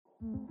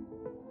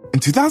In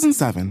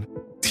 2007,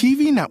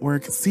 TV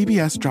network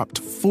CBS dropped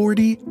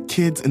 40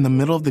 kids in the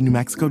middle of the New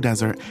Mexico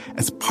desert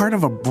as part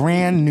of a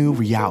brand new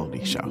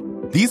reality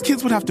show. These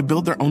kids would have to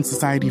build their own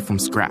society from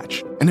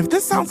scratch. And if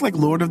this sounds like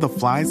Lord of the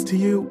Flies to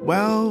you,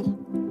 well,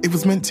 it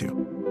was meant to.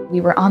 We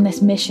were on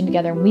this mission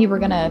together, and we were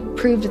going to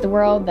prove to the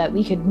world that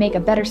we could make a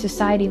better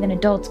society than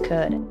adults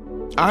could.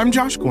 I'm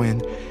Josh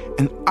Gwynn,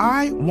 and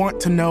I want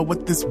to know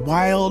what this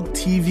wild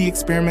TV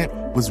experiment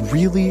was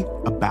really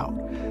about.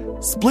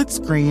 Split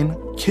Screen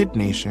Kid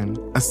Nation,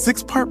 a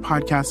 6-part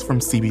podcast from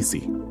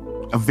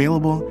CBC.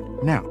 Available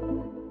now.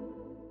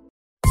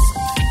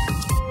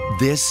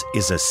 This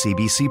is a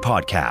CBC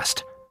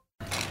podcast.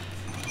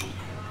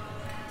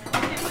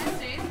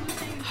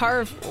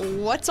 Harv,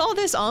 what's all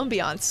this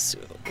ambiance?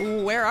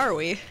 Where are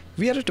we?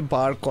 We are at a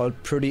bar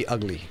called Pretty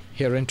Ugly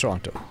here in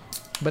Toronto.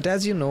 But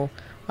as you know,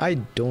 I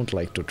don't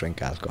like to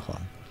drink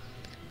alcohol.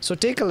 So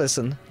take a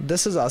listen.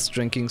 This is us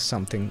drinking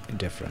something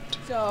different.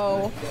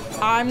 So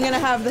I'm going to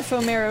have the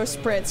Fomero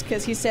Spritz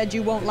because he said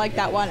you won't like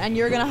that one. And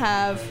you're going to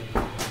have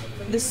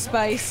the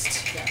spiced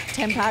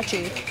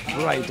Tempachi.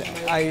 Right.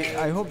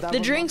 I hope that The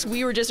drinks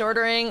we were just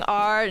ordering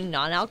are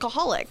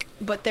non-alcoholic,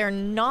 but they're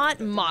not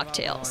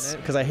mocktails.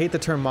 Because I hate the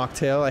term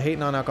mocktail. I hate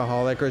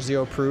non-alcoholic or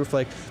zero proof.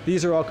 Like,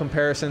 these are all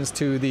comparisons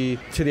to the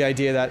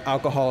idea that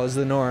alcohol is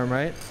the norm,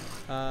 right?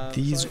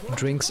 These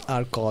drinks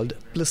are called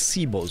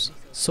placebos.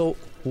 So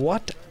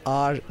what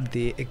are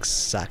they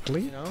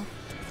exactly? You know,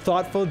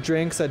 thoughtful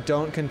drinks that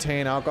don't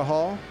contain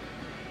alcohol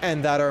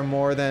and that are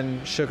more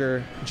than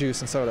sugar, juice,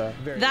 and soda.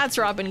 That's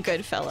Robin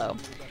Goodfellow.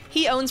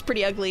 He owns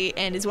Pretty Ugly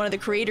and is one of the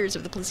creators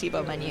of the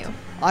placebo menu.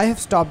 I have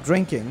stopped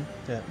drinking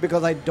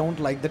because I don't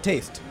like the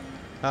taste.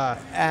 So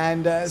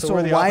so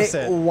we're the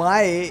opposite.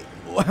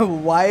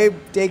 why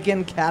take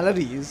in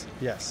calories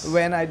Yes.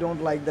 when I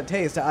don't like the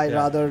taste? I'd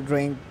rather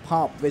drink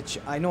pop, which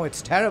I know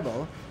it's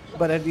terrible,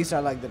 but at least I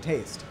like the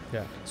taste.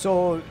 Yeah.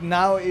 So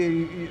now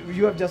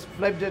you have just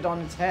flipped it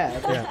on its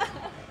head. Yeah.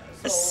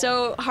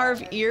 So,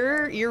 Harv,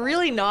 you're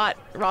really not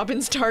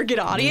Robin's target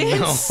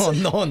audience.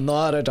 No,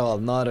 not at all.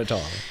 Not at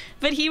all.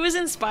 But he was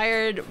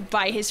inspired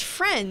by his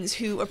friends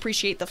who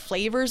appreciate the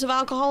flavors of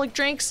alcoholic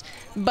drinks,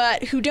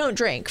 but who don't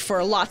drink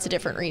for lots of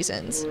different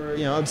reasons.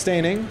 You know,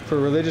 abstaining for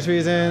religious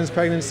reasons,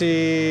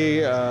 pregnancy,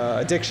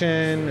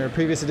 addiction, or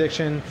previous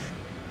addiction.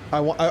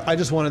 I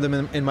just wanted them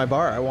in my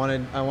bar. I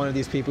wanted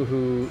these people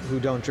who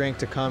don't drink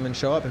to come and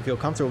show up and feel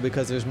comfortable,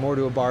 because there's more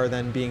to a bar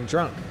than being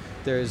drunk.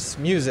 There's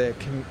music,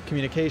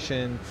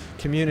 communication,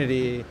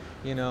 community,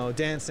 you know,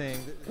 dancing.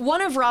 One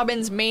of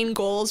Robin's main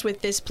goals with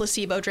this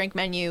placebo drink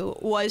menu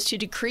was to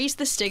decrease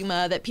the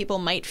stigma that people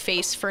might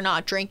face for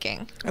not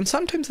drinking. And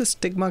sometimes the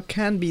stigma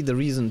can be the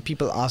reason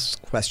people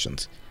ask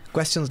questions.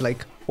 Questions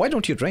like, why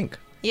don't you drink?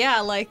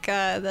 Yeah, like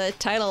the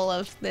title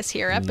of this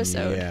here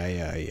episode.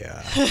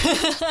 Yeah.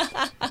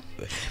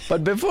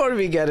 But before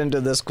we get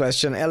into this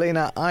question,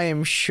 Elena, I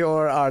am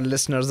sure our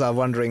listeners are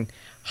wondering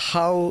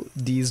how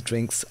these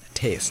drinks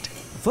taste.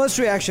 First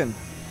reaction,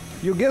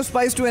 you give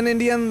spice to an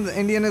Indian, the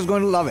Indian is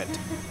going to love it.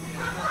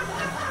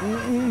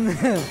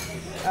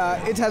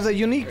 It has a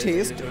unique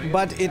taste,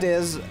 but it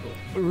is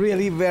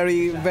really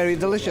very, very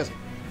delicious.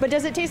 But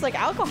does it taste like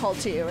alcohol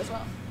to you as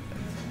well?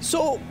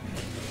 So,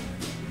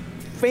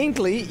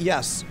 faintly,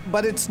 yes,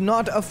 but it's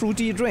not a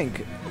fruity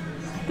drink.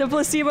 The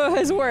placebo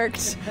has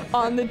worked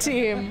on the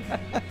team.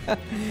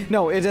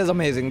 No, it is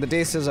amazing. The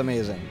taste is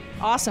amazing.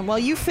 Awesome. Well,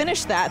 you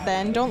finish that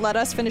then. Don't let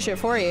us finish it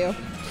for you.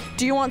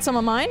 Do you want some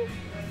of mine?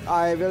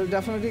 I will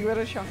definitely give it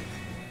a shot.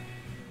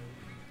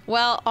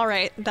 Well, all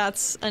right,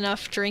 that's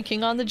enough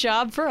drinking on the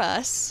job for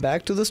us.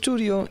 Back to the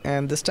studio,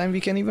 and this time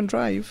we can even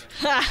drive.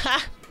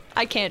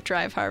 I can't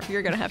drive, Harv.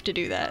 You're going to have to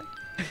do that.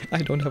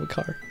 I don't have a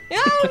car.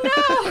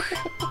 Oh,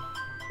 no!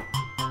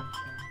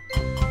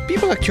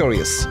 People are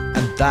curious,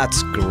 and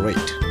that's great.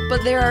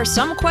 But there are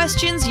some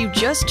questions you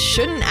just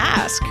shouldn't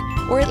ask,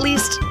 or at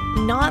least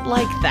not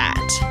like that.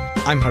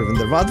 I'm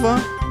Harvinder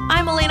Vadva.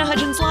 I'm Elena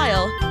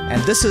Hudgens-Lyle.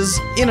 And this is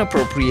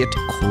Inappropriate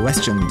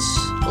Questions.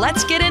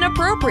 Let's get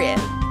inappropriate.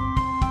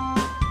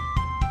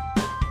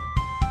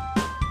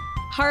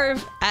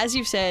 Harv, as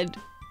you've said,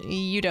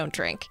 you don't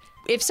drink.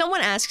 If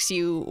someone asks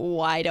you,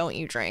 why don't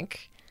you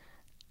drink?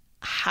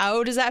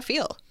 How does that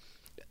feel?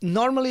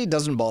 Normally, it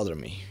doesn't bother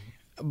me.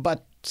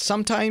 But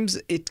sometimes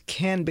it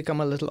can become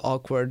a little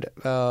awkward,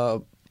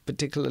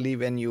 particularly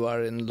when you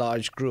are in a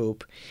large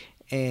group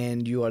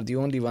and you are the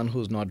only one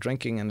who's not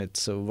drinking and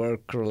it's a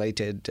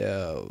work-related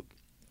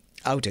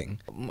outing.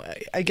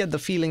 I get the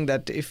feeling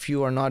that if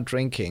you are not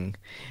drinking,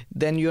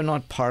 then you're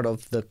not part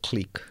of the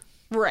clique.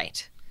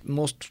 Right.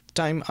 Most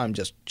time, I'm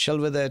just chill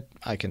with it.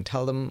 I can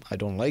tell them I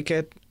don't like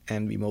it,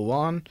 and we move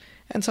on.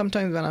 And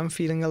sometimes when I'm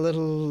feeling a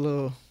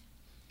little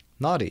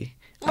naughty,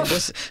 I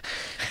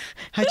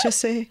just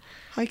say,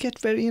 I get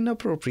very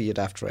inappropriate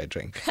after I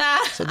drink.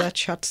 So that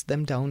shuts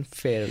them down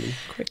fairly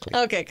quickly.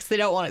 Okay, because they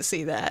don't want to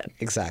see that.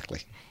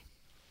 Exactly.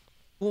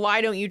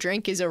 Why don't you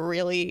drink is a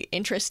really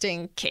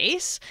interesting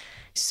case.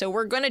 So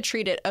we're going to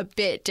treat it a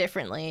bit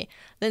differently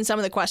than some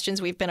of the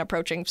questions we've been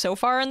approaching so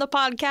far in the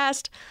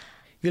podcast.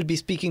 We'll be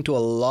speaking to a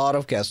lot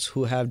of guests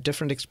who have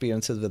different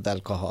experiences with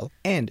alcohol,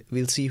 and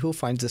we'll see who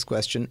finds this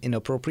question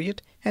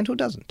inappropriate and who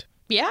doesn't.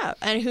 Yeah,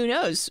 and who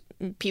knows?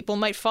 People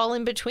might fall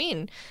in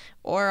between.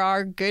 Or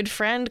our good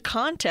friend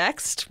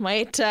Context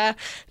might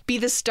be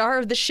the star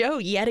of the show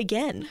yet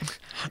again.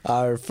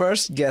 Our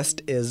first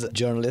guest is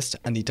journalist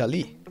Anita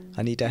Lee.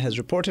 Anita has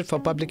reported for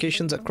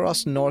publications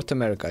across North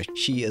America.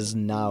 She is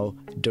now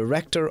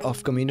Director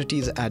of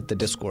Communities at The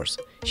Discourse.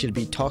 She'll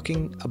be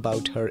talking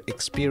about her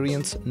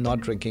experience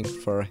not drinking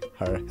for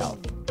her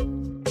health.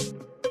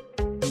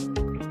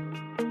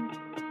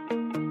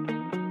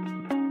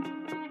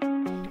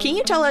 Can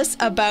you tell us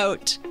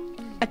about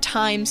a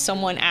time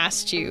someone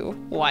asked you,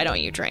 why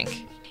don't you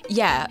drink?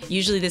 Yeah,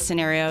 usually the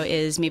scenario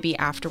is maybe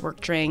after work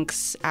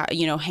drinks,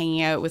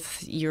 hanging out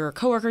with your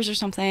coworkers or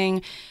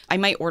something. I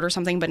might order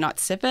something but not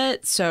sip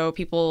it. So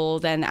people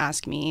then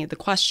ask me the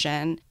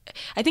question.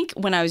 I think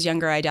when I was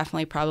younger, I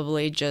definitely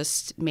probably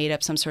just made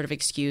up some sort of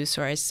excuse,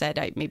 or I said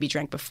I maybe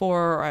drank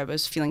before, or I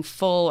was feeling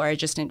full, or I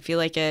just didn't feel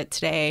like it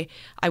today.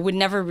 I would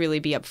never really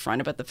be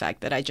upfront about the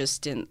fact that I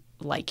just didn't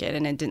like it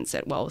and it didn't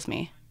sit well with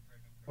me.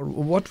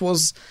 What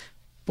was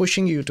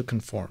pushing you to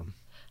conform?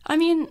 I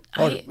mean,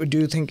 or do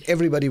you think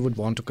everybody would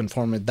want to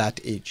conform at that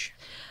age?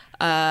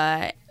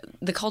 The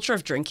culture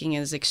of drinking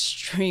is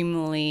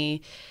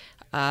extremely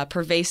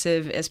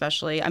pervasive,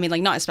 especially,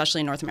 not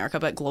especially in North America,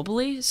 but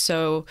globally.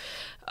 So,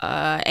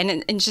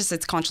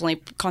 it's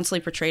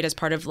constantly portrayed as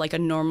part of like a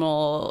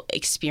normal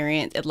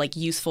experience, like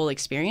youthful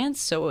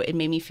experience. So it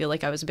made me feel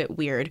like I was a bit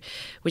weird,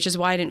 which is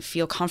why I didn't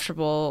feel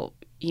comfortable,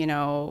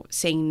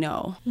 saying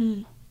no.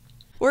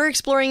 We're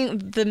exploring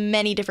the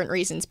many different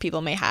reasons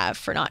people may have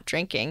for not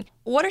drinking.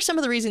 What are some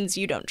of the reasons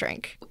you don't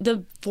drink?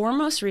 The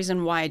foremost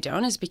reason why I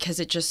don't is because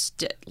it's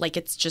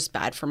just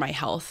bad for my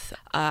health.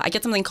 I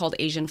get something called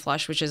Asian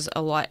flush, which is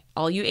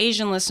all you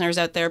Asian listeners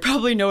out there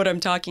probably know what I'm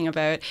talking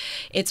about.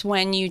 It's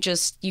when you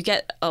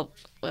get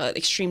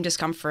extreme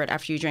discomfort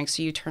after you drink.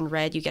 So you turn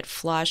red, you get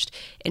flushed.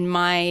 In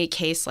my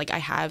case, I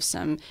have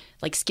some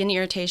skin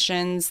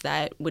irritations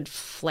that would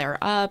flare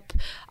up.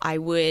 I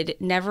would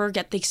never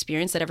get the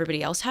experience that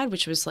everybody else had,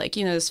 which was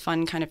this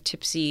fun kind of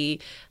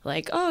tipsy,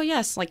 oh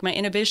yes, my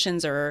inhibitions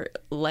are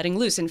letting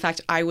loose. In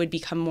fact, I would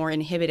become more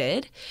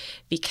inhibited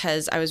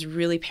because I was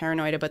really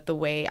paranoid about the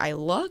way I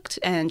looked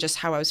and just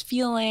how I was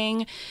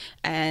feeling.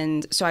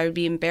 And so I would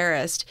be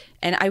embarrassed.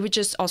 And I would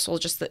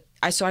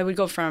so I would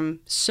go from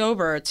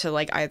sober to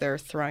very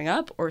throwing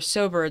up or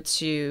sober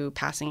to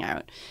passing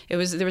out. There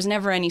was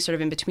never any sort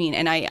of in between.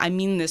 And I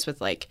mean this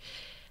with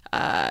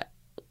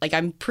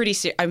I'm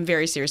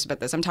very serious about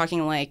this. I'm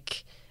talking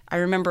I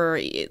remember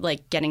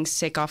getting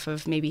sick off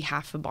of maybe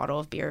half a bottle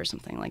of beer or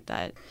something like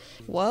that.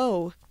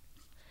 Whoa.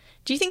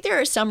 Do you think there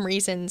are some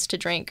reasons to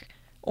drink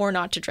or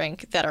not to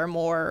drink that are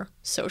more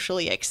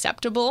socially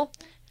acceptable?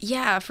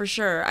 Yeah, for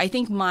sure. I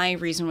think my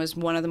reason was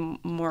one of the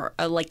more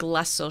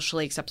less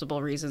socially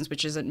acceptable reasons,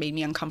 which is it made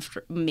me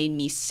uncomfortable, made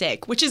me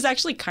sick, which is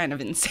actually kind of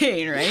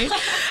insane, right?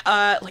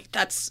 I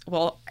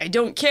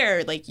don't care.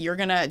 You're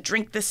gonna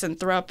drink this and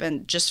throw up,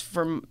 and just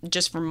for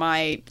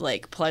my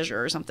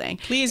pleasure or something.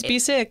 Please be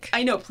sick.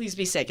 I know, please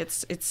be sick.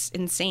 It's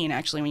insane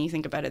actually when you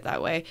think about it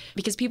that way,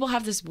 because people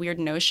have this weird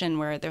notion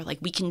where they're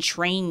we can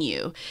train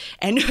you,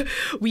 and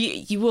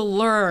you will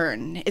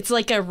learn. It's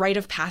like a rite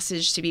of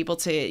passage to be able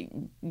to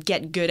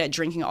get good at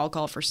drinking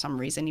alcohol for some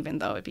reason, even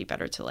though it'd be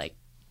better to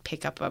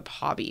pick up a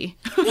hobby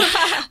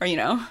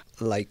or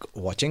like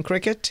watching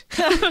cricket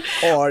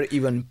or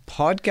even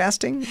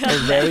podcasting. A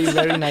very,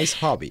 very nice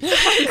hobby.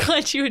 I'm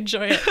glad you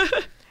enjoy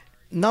it.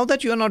 Now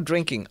that you are not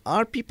drinking,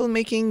 are people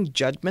making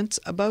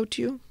judgments about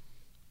you?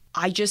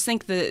 I just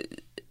think the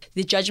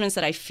judgments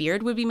that I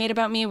feared would be made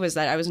about me was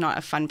that I was not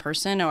a fun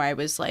person, or I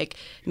was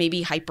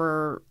maybe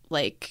hyper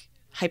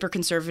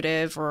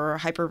conservative or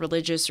hyper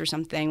religious or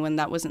something, when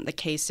that wasn't the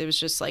case. It was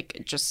just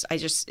it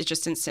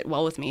just didn't sit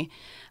well with me.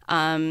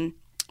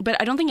 But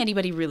I don't think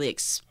anybody really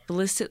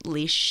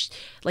explicitly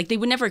they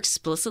would never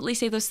explicitly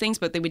say those things,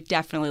 but they would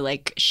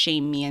definitely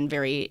shame me in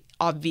very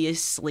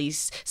obviously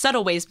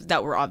subtle ways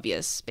that were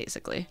obvious,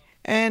 basically.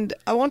 And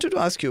I wanted to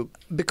ask you,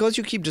 because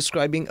you keep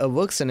describing a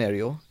work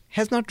scenario,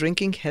 has not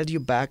drinking held you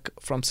back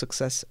from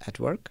success at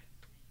work?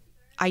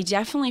 I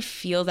definitely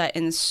feel that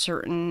in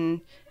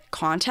certain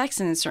contexts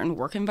and in certain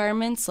work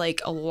environments,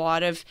 a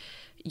lot of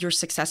your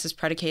success is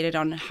predicated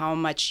on how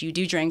much you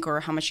do drink or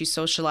how much you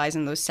socialize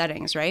in those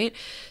settings, right?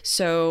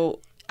 So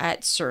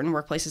at certain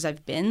workplaces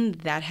I've been,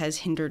 that has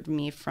hindered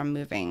me from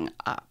moving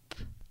up.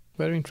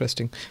 Very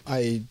interesting.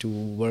 I do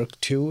work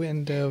too,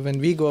 and when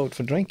we go out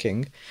for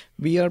drinking,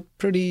 we are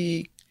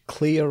pretty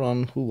clear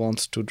on who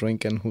wants to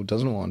drink and who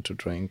doesn't want to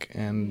drink.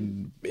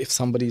 And if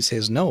somebody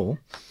says no,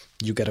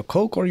 you get a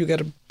Coke or you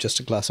get just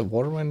a glass of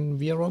water, and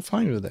we are all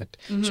fine with it.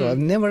 Mm-hmm. So I've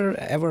never,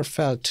 ever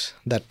felt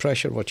that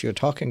pressure, what you're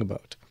talking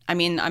about. I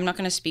mean, I'm not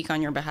going to speak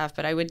on your behalf,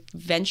 but I would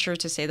venture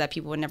to say that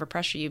people would never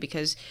pressure you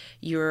because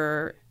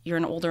you're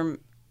an older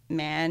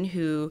man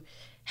who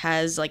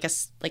has like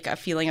a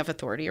feeling of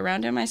authority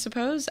around him, I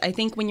suppose. I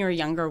think when you're a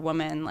younger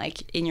woman,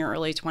 like in your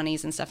early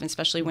 20s and stuff, and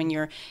especially when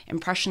you're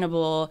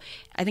impressionable,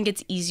 I think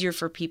it's easier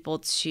for people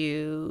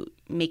to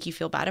make you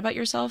feel bad about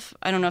yourself.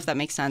 I don't know if that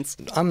makes sense.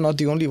 I'm not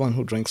the only one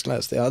who drinks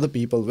less. There are other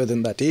people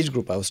within that age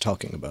group I was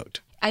talking about.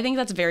 I think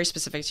that's very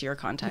specific to your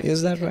context.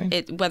 Is that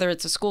right? Whether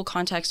it's a school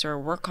context or a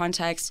work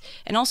context,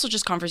 and also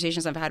just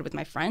conversations I've had with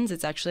my friends,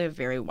 it's actually a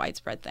very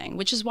widespread thing,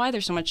 which is why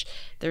there's so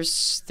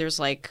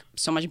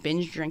much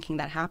binge drinking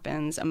that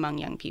happens among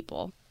young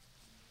people.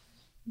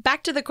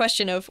 Back to the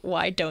question of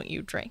why don't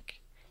you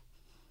drink?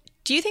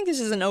 Do you think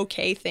this is an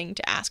okay thing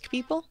to ask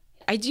people?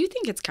 I do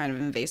think it's kind of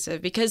invasive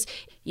because,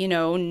 you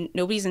know,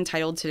 nobody's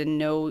entitled to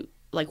know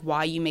like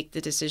why you make the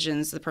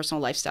decisions, the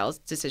personal lifestyle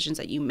decisions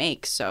that you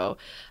make. So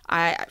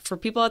for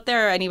people out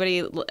there,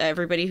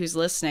 everybody who's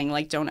listening,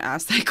 like, don't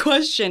ask that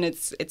question.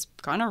 It's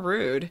kind of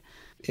rude.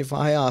 If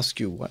I ask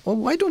you, well,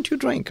 why don't you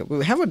drink?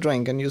 We'll have a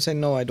drink, and you say,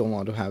 no, I don't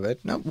want to have it.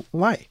 No,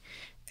 why?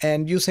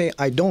 And you say,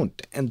 I don't.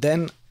 And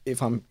then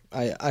if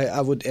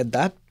I would, at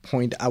that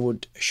point, I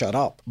would shut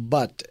up.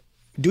 But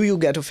do you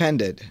get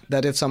offended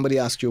that if somebody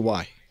asks you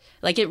why?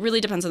 Like, it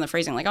really depends on the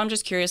phrasing. Like, I'm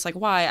just curious, like,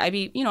 why?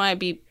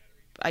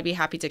 I'd be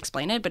happy to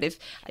explain it, but if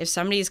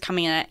somebody's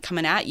coming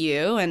at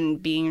you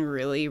and being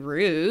really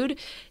rude,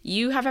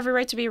 you have every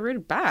right to be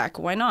rude back.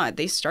 Why not?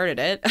 They started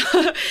it.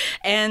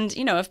 And,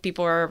 you know, if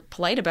people are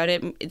polite about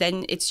it,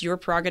 then it's your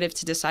prerogative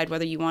to decide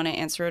whether you want to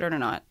answer it or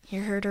not.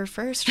 You heard her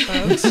first,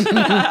 folks.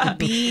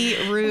 Be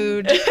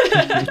rude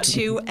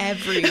to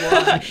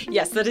everyone.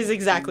 Yes, that is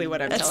exactly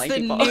what I'm telling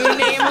people. That's the new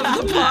name of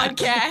the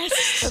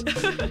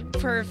podcast.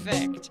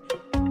 Perfect.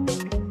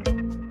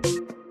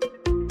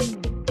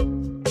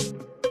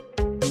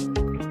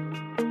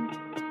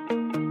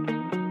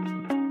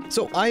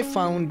 So I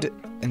found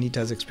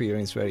Anita's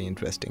experience very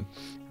interesting.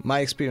 My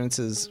experience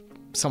is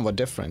somewhat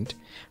different.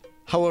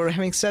 However,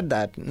 having said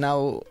that,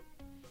 now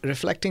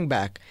reflecting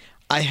back,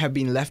 I have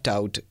been left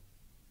out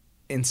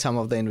in some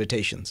of the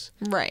invitations.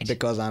 Right.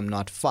 Because I'm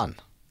not fun.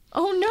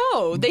 Oh,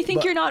 no. They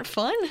think you're not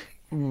fun?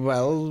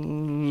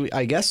 Well,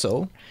 I guess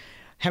so.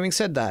 Having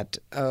said that,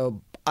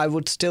 I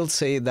would still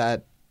say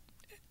that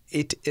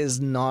it is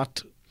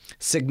not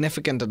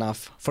significant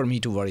enough for me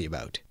to worry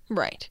about.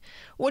 Right.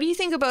 What do you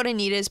think about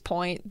Anita's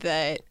point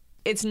that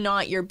it's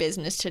not your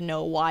business to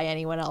know why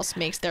anyone else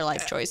makes their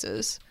life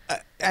choices?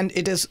 And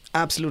it is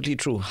absolutely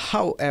true.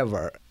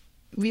 However,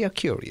 we are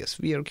curious,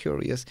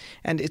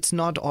 and it's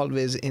not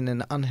always in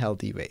an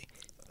unhealthy way.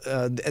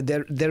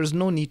 There is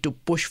no need to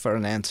push for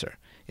an answer.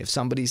 If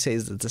somebody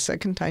says that the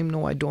second time,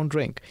 no, I don't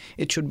drink,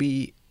 it should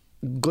be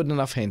good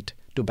enough hint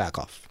to back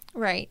off.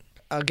 Right.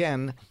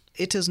 Again,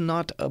 it is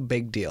not a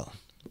big deal.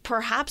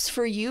 Perhaps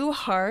for you,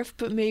 Harv,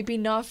 but maybe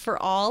not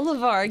for all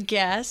of our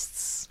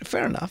guests.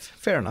 Fair enough.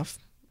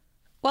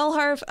 Well,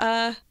 Harv,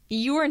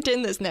 you weren't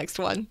in this next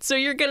one, so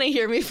you're going to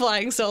hear me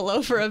flying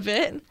solo for a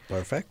bit.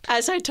 Perfect.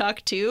 As I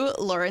talk to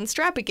Lauren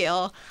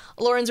Strapagill.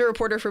 Lauren's a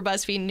reporter for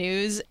BuzzFeed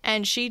News,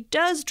 and she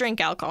does drink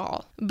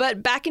alcohol.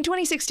 But back in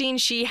 2016,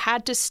 she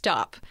had to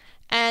stop.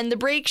 And the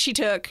break she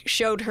took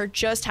showed her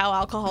just how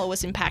alcohol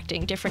was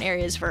impacting different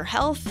areas of her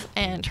health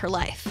and her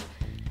life.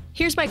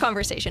 Here's my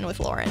conversation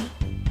with Lauren.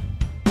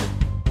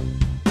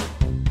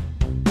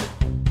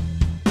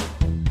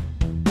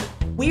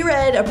 We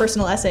read a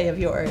personal essay of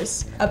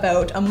yours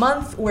about a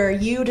month where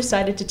you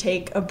decided to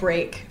take a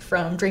break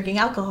from drinking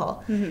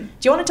alcohol. Mm-hmm. Do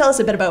you want to tell us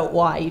a bit about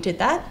why you did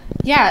that?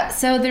 Yeah,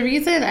 so the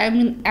reason,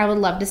 I would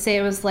love to say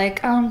it was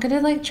like, I'm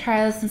going to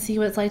try this and see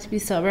what it's like to be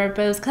sober,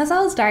 but it was because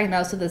I was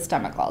diagnosed with a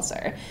stomach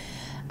ulcer.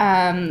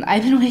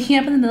 I've been waking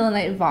up in the middle of the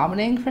night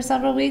vomiting for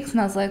several weeks,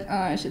 and I was like, oh,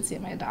 I should see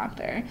my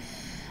doctor.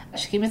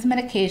 She gave me some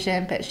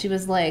medication, but she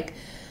was like,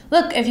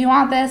 look, if you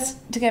want this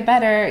to get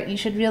better, you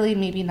should really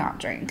maybe not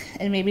drink,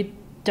 and maybe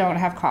don't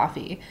have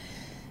coffee.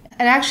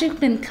 I'd actually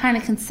been kind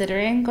of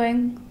considering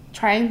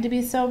trying to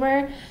be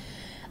sober.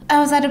 I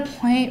was at a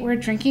point where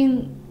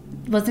drinking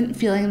wasn't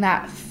feeling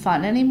that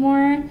fun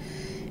anymore.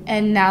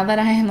 And now that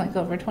I am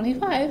over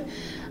 25,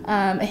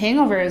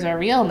 hangovers are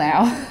real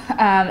now.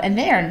 And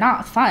they are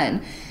not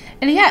fun.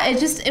 And yeah,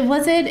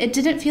 it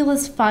didn't feel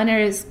as fun or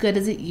as good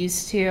as it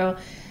used to.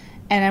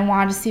 And I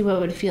wanted to see what it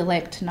would feel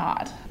like to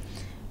not.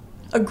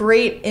 A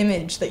great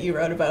image that you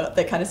wrote about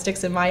that kind of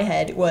sticks in my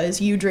head was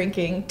you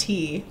drinking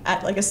tea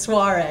at a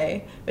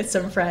soiree with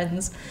some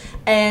friends.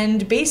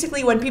 And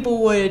basically when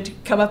people would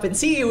come up and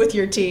see you with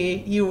your tea,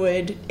 you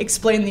would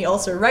explain the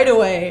ulcer right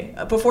away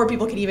before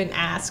people could even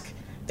ask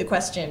the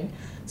question.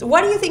 So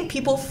why do you think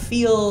people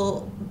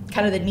feel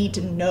kind of the need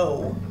to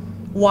know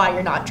why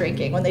you're not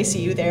drinking when they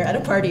see you there at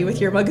a party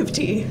with your mug of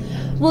tea?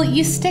 Well,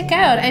 you stick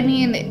out. I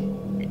mean,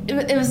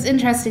 it was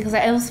interesting because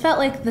I always felt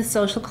like the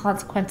social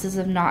consequences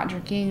of not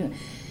drinking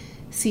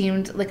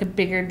seemed like a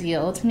bigger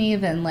deal to me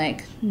than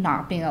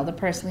not being able to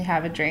personally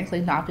have a drink,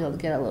 not being able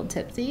to get a little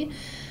tipsy.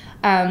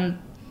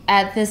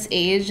 At this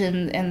age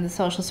and the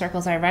social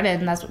circles I run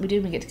in, that's what we do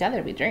when we get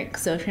together, we drink.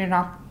 So if you're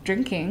not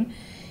drinking,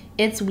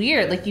 it's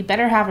weird. Like, you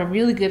better have a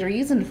really good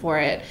reason for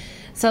it.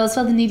 So it's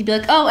felt the need to be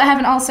like, oh, I have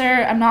an ulcer.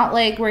 I'm not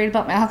like worried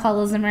about my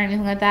alcoholism or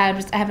anything like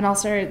that. I have an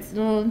ulcer. It's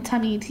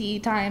tummy tea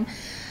time.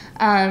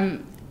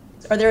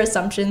 Are there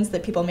assumptions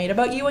that people made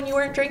about you when you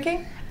weren't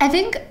drinking? I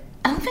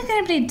don't think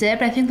anybody did,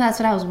 but I think that's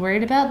what I was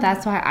worried about.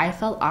 That's why I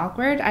felt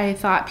awkward. I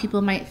thought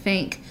people might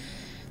think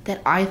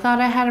that I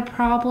thought I had a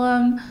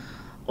problem,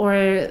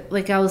 or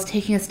like I was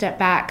taking a step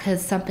back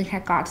because something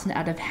had gotten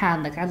out of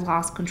hand, like I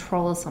lost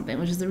control of something,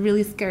 which is a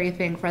really scary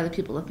thing for other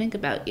people to think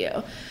about you.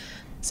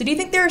 So do you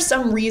think there are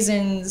some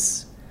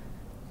reasons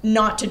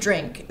not to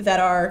drink that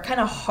are kind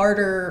of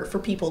harder for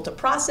people to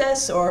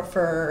process or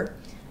for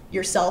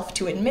yourself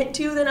to admit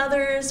to than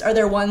others? Are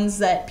there ones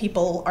that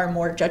people are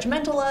more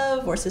judgmental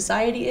of, or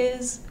society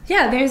is?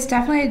 Yeah, there's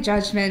definitely a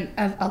judgment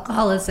of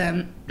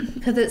alcoholism,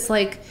 because it's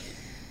like,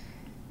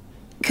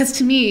 because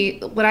to me,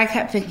 what I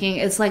kept thinking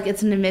is like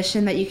it's an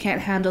admission that you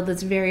can't handle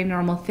this very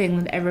normal thing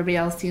that everybody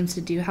else seems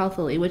to do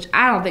healthily, which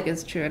I don't think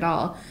is true at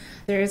all.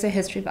 There is a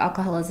history of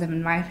alcoholism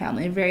in my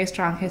family, a very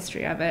strong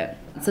history of it.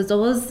 So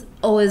it's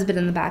always been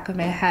in the back of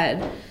my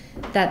head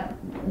that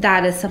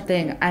that is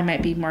something I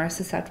might be more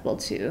susceptible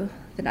to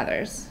than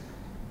others.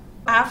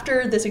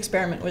 After this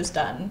experiment was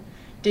done,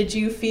 did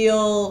you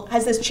feel,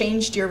 has this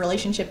changed your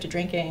relationship to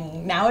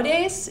drinking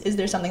nowadays? Is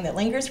there something that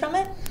lingers from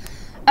it?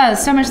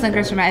 So much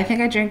lingers from it. I think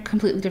I drink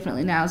completely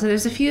differently now. So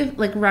there's a few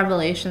like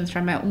revelations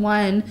from it.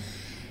 One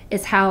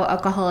is how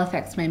alcohol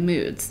affects my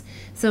moods.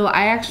 So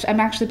I'm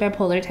actually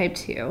bipolar type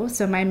 2.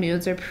 So my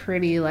moods are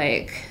pretty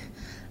like,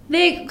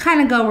 they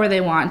kind of go where they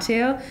want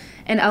to.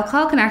 And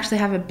alcohol can actually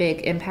have a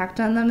big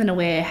impact on them in a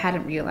way I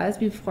hadn't realized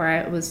before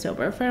I was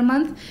sober for a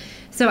month.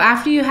 So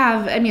after you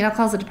have,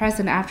 alcohol's a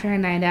depressant. After a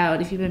night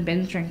out, if you've been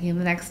binge drinking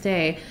the next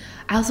day,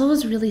 I was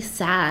always really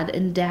sad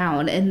and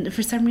down. And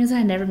for some reason,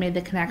 I never made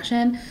the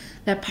connection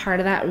that part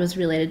of that was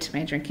related to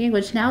my drinking,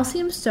 which now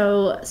seems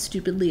so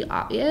stupidly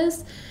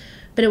obvious.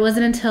 But it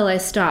wasn't until I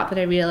stopped that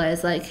I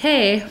realized, like,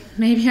 hey,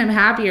 maybe I'm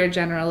happier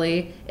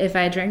generally if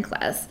I drink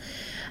less.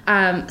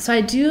 So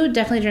I do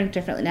definitely drink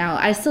differently now.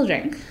 I still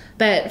drink.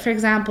 But, for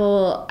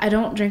example, I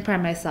don't drink by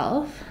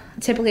myself.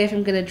 Typically, if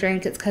I'm going to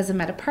drink, it's because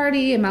I'm at a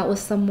party, I'm out with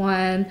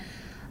someone,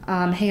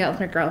 hang out with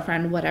my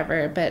girlfriend,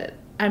 whatever. But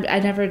I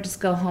never just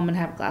go home and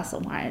have a glass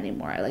of wine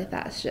anymore. Like,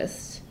 that's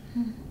just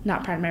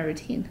not part of my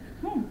routine.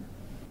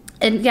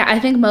 And yeah, I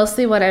think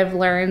mostly what I've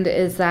learned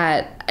is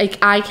that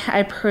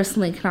I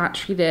personally cannot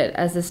treat it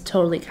as this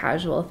totally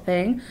casual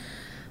thing,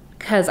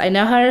 because I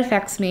know how it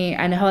affects me,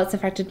 I know how it's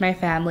affected my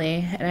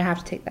family, and I have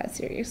to take that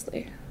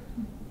seriously.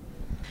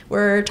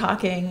 We're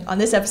talking on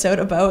this episode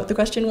about the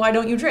question, why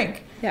don't you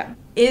drink? Yeah.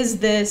 Is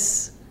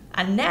this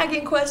a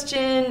nagging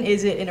question?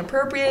 Is it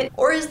inappropriate?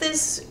 Or is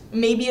this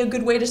maybe a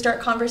good way to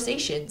start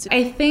conversations?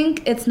 I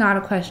think it's not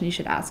a question you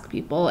should ask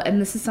people, and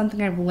this is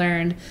something I've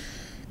learned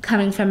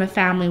coming from a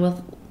family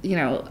with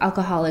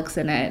alcoholics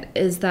in it,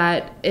 is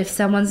that if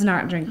someone's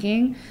not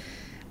drinking,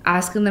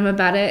 asking them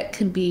about it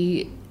can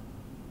be,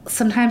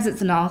 sometimes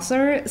it's an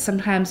ulcer,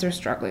 sometimes they're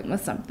struggling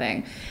with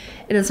something.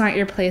 And it's not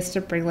your place to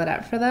bring that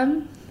up for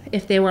them.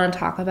 If they want to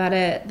talk about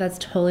it, that's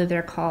totally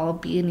their call.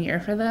 Be an ear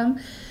for them.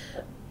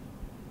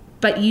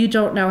 But you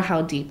don't know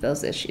how deep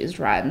those issues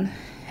run.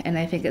 And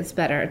I think it's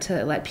better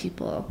to let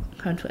people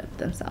come to it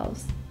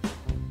themselves.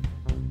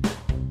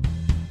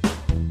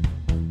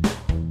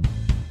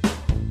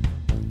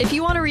 If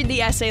you want to read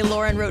the essay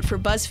Lauren wrote for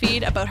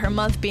BuzzFeed about her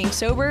month being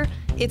sober,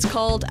 it's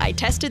called I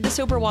Tested the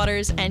Sober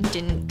Waters and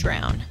Didn't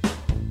Drown.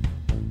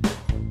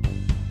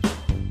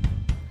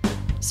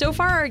 So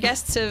far, our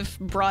guests have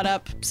brought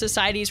up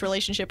society's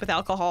relationship with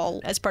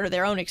alcohol as part of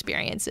their own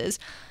experiences,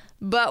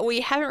 but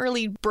we haven't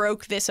really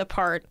broke this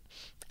apart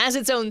as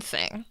its own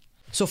thing.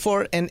 So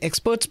for an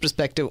expert's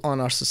perspective on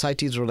our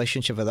society's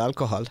relationship with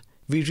alcohol,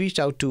 we reached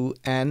out to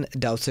Anne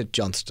Dowsett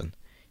Johnston.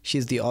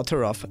 She's the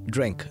author of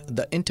Drink,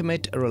 The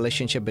Intimate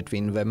Relationship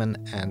Between Women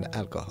and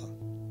Alcohol.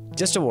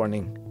 Just a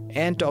warning,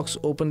 Anne talks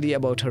openly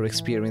about her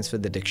experience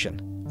with addiction,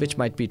 which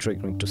might be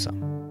triggering to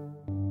some.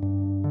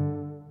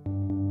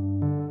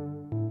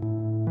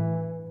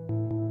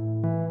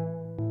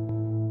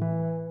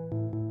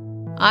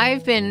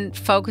 I've been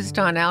focused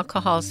on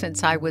alcohol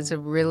since I was a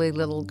really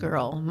little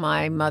girl.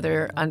 My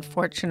mother,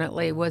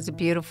 unfortunately, was a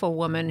beautiful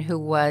woman who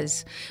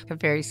was a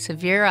very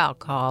severe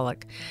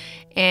alcoholic.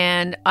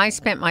 And I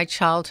spent my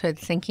childhood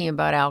thinking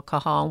about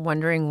alcohol,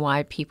 wondering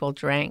why people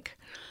drank.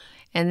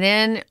 And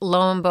then,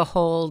 lo and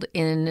behold,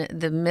 in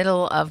the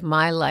middle of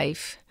my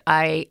life,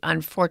 I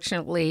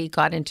unfortunately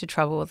got into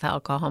trouble with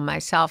alcohol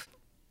myself.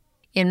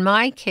 In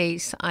my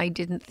case, I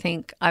didn't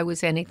think I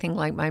was anything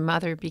like my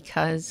mother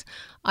because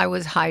I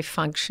was high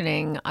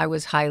functioning, I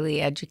was highly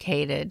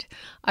educated,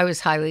 I was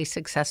highly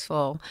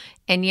successful,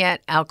 and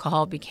yet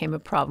alcohol became a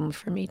problem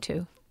for me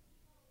too.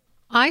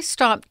 I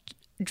stopped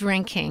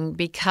drinking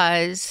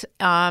because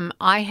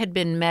I had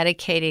been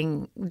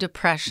medicating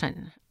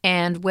depression.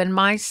 And when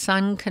my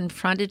son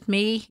confronted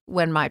me,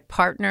 when my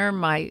partner,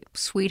 my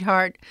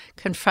sweetheart,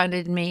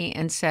 confronted me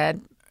and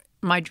said,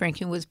 my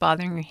drinking was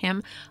bothering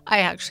him, I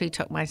actually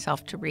took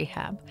myself to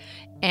rehab.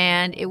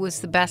 And it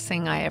was the best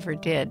thing I ever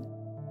did.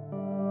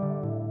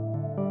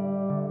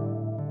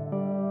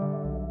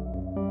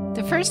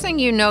 The first thing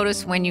you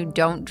notice when you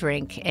don't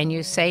drink and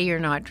you say you're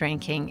not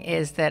drinking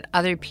is that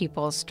other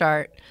people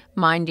start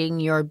minding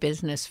your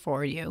business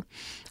for you.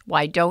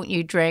 Why don't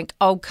you drink?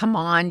 Oh, come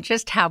on,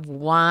 just have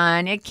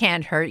one. It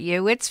can't hurt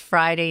you. It's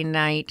Friday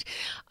night.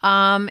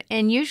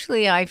 And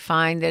usually I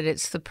find that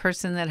it's the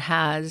person that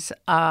has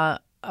a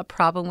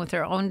problem with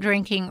their own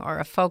drinking or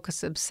a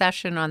focused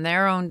obsession on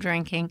their own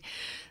drinking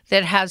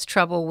that has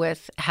trouble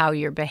with how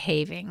you're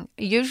behaving.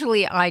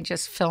 Usually I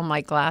just fill my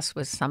glass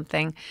with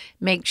something,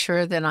 make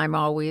sure that I'm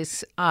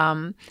always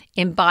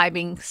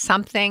imbibing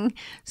something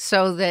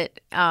so that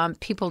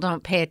people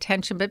don't pay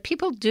attention. But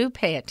people do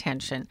pay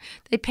attention.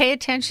 They pay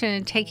attention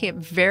and take it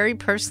very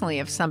personally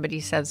if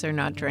somebody says they're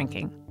not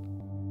drinking.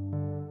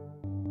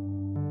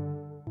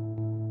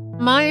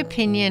 My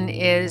opinion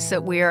is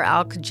that we are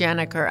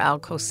alcoholic or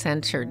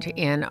alcohol-centered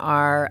in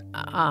our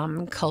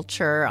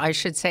culture. I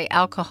should say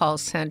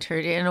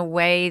alcohol-centered in a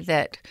way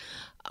that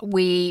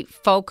we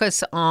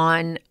focus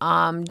on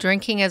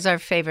drinking as our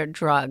favorite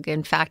drug.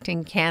 In fact,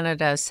 in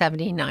Canada,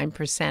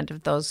 79%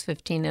 of those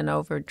 15 and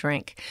over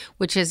drink,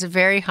 which is a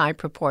very high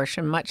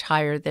proportion, much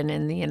higher than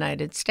in the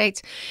United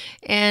States.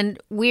 And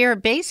we are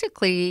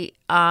basically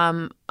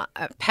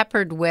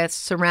peppered with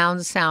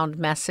surround sound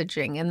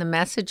messaging. And the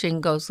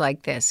messaging goes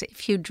like this.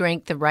 If you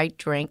drink the right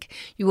drink,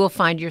 you will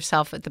find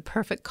yourself at the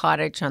perfect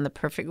cottage on the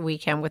perfect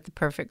weekend with the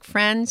perfect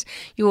friends.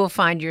 You will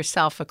find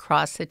yourself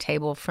across the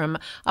table from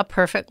a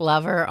perfect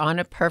lover on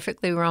a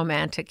perfectly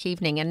romantic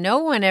evening. And no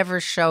one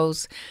ever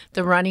shows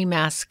the runny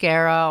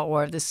mascara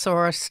or the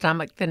sore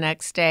stomach the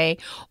next day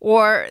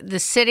or the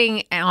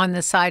sitting on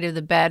the side of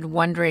the bed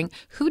wondering,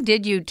 who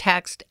did you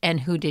text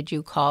and who did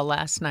you call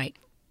last night?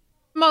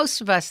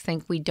 Most of us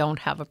think we don't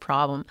have a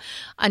problem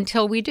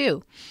until we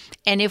do.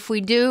 And if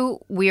we do,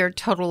 we are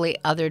totally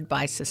othered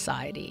by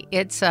society.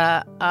 It's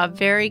a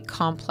very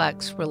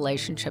complex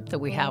relationship that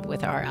we have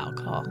with our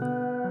alcohol.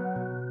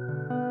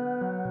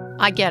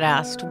 I get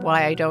asked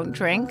why I don't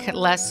drink,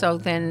 less so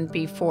than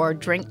before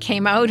drink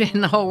came out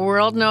and the whole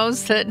world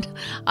knows that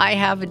I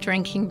have a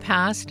drinking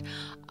past.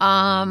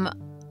 I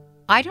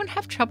don't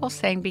have trouble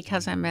saying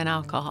because I'm an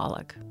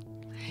alcoholic,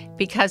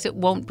 because it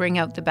won't bring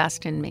out the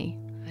best in me.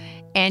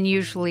 And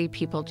usually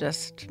people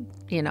just,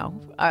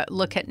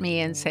 look at me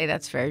and say,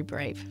 that's very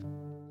brave.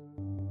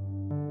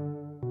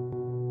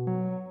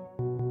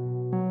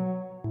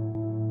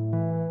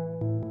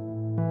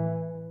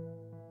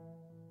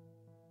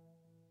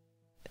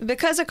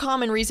 Because a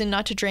common reason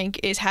not to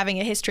drink is having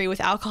a history with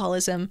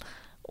alcoholism,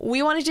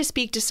 we wanted to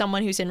speak to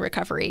someone who's in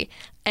recovery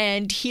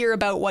and hear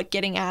about what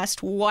getting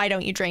asked, why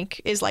don't you drink,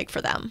 is like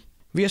for them.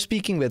 We are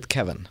speaking with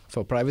Kevin.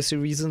 For privacy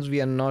reasons, we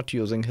are not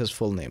using his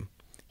full name.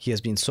 He has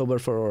been sober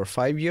for over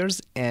 5 years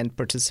and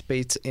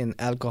participates in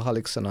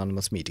Alcoholics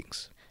Anonymous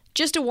meetings.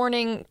 Just a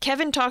warning,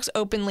 Kevin talks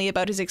openly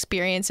about his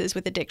experiences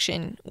with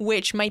addiction,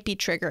 which might be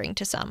triggering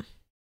to some.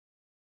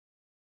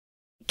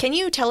 Can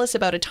you tell us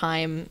about a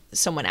time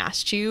someone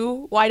asked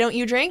you, why don't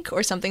you drink,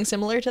 or something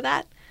similar to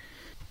that?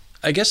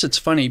 I guess it's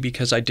funny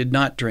because I did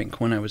not drink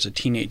when I was a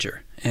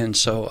teenager. And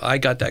so I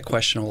got that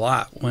question a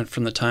lot. Went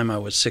from the time I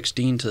was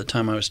 16 to the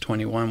time I was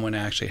 21 when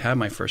I actually had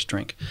my first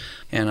drink.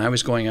 And I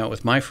was going out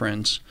with my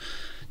friends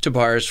to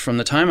bars from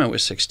the time I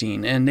was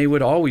 16, and they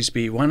would always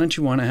be, why don't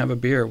you want to have a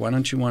beer? Why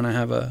don't you want to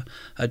have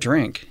a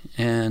drink?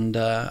 And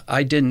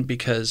I didn't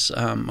because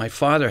my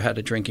father had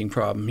a drinking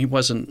problem. He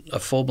wasn't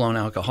a full-blown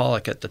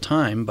alcoholic at the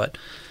time, but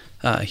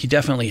he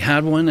definitely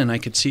had one, and I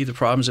could see the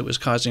problems it was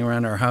causing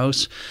around our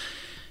house.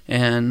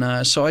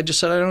 And so I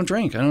just said, I don't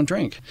drink.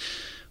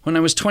 When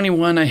I was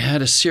 21, I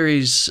had a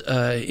series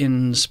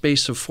in the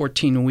space of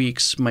 14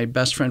 weeks. My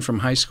best friend from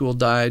high school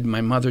died,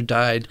 my mother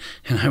died,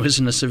 and I was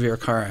in a severe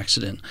car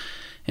accident.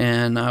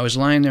 And I was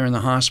lying there in the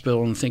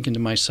hospital and thinking to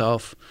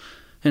myself,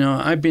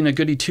 I've been a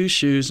goody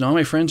two-shoes and all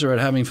my friends are out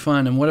having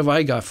fun, and what have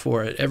I got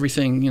for it?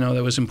 Everything,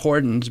 that was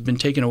important has been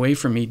taken away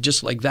from me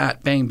just like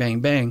that, bang, bang,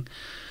 bang.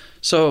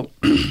 So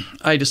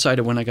I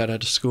decided when I got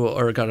out of school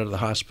or got out of the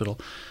hospital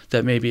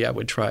that maybe I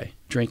would try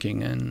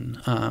drinking.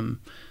 And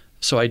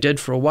so I did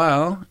for a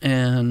while,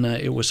 and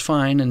it was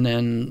fine. And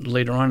then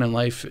later on in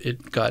life,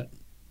 it got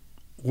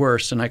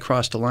worse, and I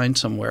crossed a line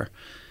somewhere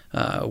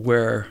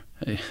where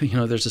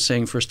there's a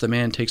saying, first the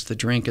man takes the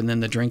drink and then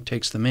the drink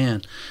takes the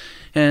man.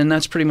 And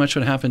that's pretty much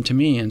what happened to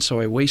me. And so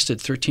I wasted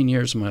 13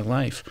 years of my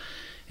life.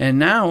 And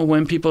now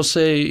when people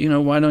say,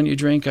 why don't you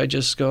drink? I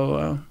just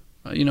go,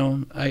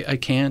 I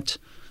can't.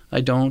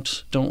 I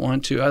don't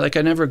want to.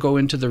 I never go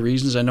into the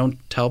reasons. I don't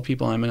tell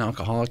people I'm an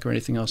alcoholic or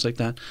anything else like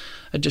that.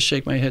 I just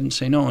shake my head and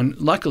say no. And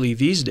luckily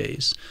these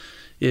days,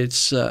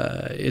 it's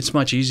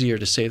much easier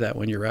to say that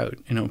when you're out.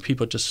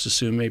 People just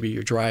assume maybe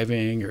you're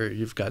driving or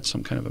you've got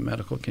some kind of a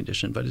medical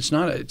condition, but it's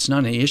not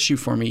an issue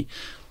for me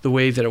the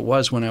way that it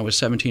was when I was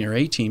 17 or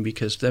 18,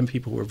 because then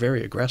people were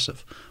very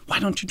aggressive. Why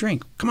don't you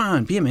drink? Come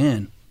on, be a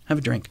man, have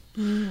a drink.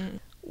 Mm.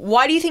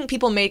 Why do you think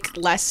people make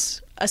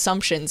less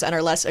assumptions and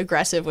are less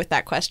aggressive with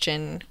that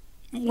question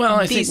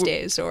I these think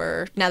days,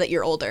 or now that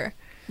you're older?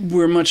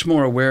 We're much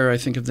more aware, I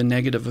think, of the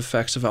negative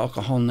effects of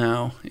alcohol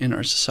now in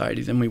our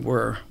society than we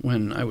were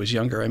when I was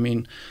younger. I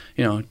mean,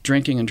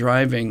 drinking and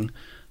driving,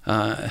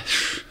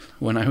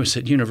 when I was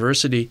at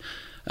university,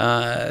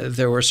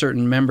 there were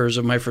certain members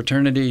of my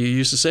fraternity who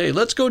used to say,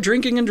 let's go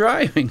drinking and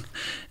driving.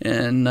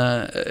 And,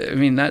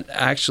 that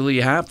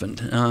actually happened.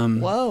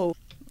 Whoa.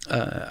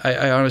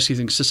 I honestly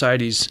think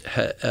society's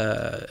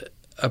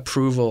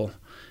approval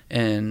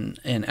and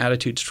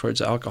attitudes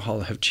towards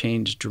alcohol have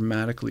changed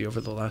dramatically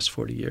over the last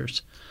 40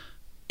 years.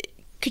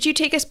 Could you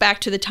take us back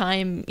to the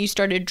time you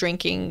started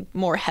drinking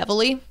more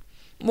heavily?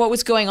 What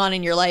was going on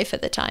in your life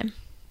at the time?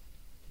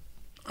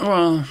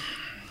 Well,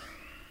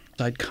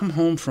 I'd come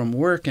home from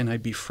work and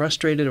I'd be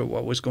frustrated at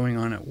what was going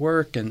on at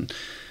work and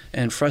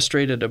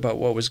frustrated about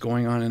what was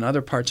going on in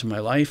other parts of my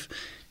life.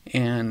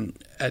 And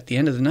at the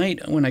end of the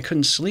night, when I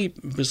couldn't sleep,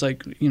 it was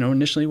like,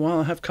 initially, well,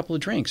 I'll have a couple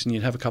of drinks. And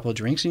you'd have a couple of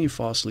drinks and you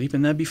fall asleep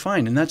and that'd be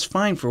fine. And that's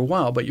fine for a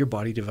while, but your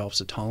body develops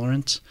a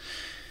tolerance.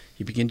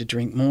 You begin to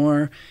drink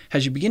more.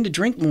 As you begin to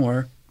drink more,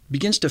 it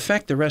begins to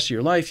affect the rest of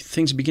your life.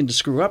 Things begin to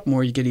screw up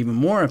more. You get even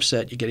more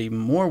upset. You get even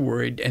more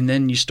worried. And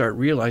then you start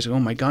realizing, oh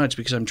my God, it's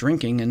because I'm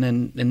drinking. And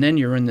then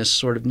you're in this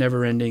sort of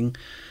never-ending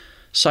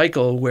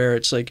cycle where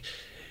it's like,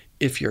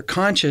 if you're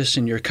conscious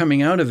and you're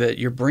coming out of it,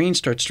 your brain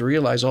starts to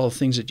realize all the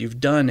things that you've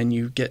done, and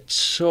you get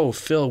so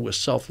filled with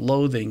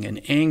self-loathing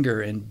and anger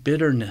and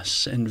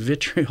bitterness and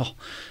vitriol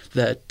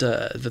that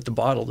the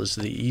bottle is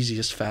the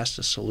easiest,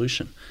 fastest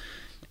solution.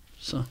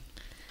 So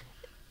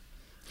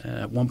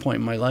at one point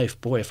in my life,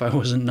 boy, if I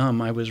wasn't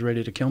numb, I was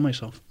ready to kill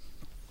myself.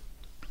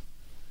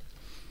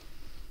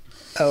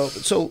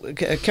 So,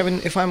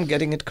 Kevin, if I'm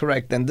getting it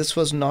correct, then this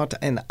was not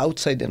an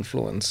outside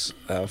influence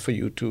for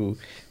you to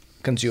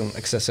consume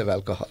excessive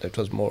alcohol. It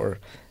was more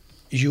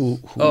you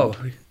who... Oh,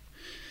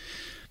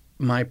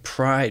 my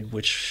pride,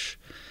 which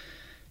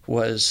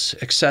was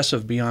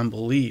excessive beyond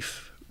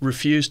belief,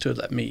 refused to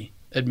let me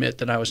admit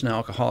that I was an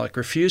alcoholic,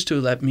 refused to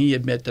let me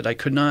admit that I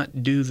could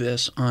not do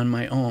this on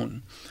my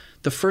own.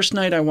 The first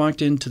night I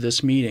walked into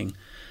this meeting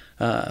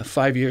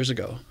 5 years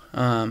ago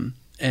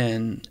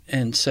and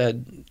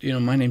said,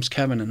 my name's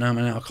Kevin and I'm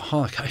an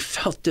alcoholic, I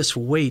felt this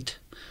weight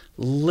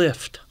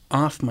lift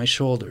off my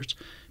shoulders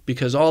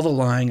because all the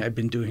lying I've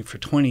been doing for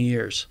 20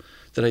 years,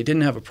 that I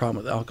didn't have a problem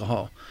with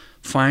alcohol.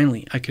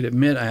 Finally, I could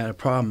admit I had a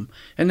problem.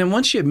 And then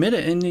once you admit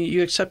it and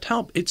you accept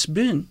help, it's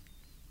been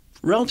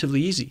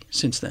relatively easy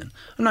since then.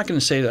 I'm not going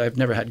to say that I've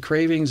never had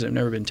cravings, I've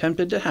never been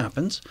tempted. It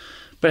happens,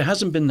 but it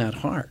hasn't been that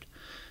hard.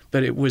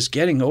 But it was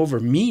getting over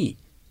me.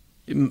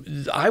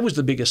 I was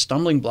the biggest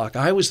stumbling block.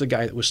 I was the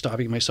guy that was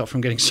stopping myself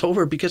from getting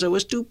sober because I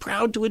was too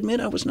proud to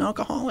admit I was an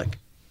alcoholic.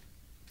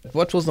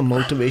 What was the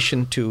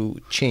motivation to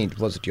change?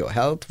 Was it your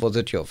health? Was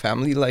it your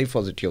family life?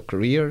 Was it your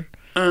career?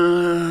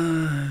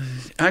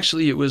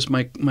 Actually, it was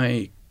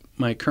my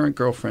current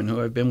girlfriend,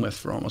 who I've been with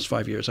for almost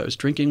 5 years. I was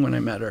drinking when I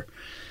met her,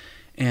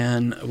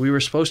 and we were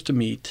supposed to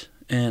meet,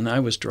 and I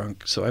was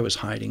drunk, so I was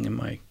hiding in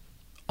my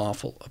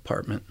awful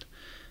apartment.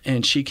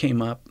 And she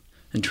came up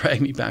and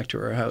dragged me back to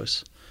her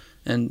house.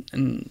 And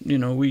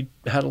we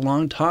had a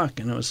long talk,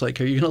 and it was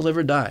like, are you going to live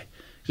or die?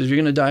 Because if you're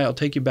going to die, I'll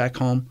take you back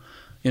home.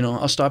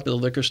 I'll stop at the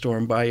liquor store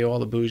and buy you all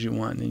the booze you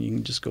want, and you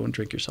can just go and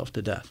drink yourself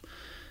to death.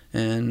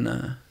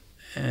 And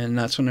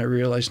that's when I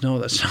realized, no,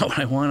 that's not what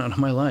I want out of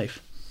my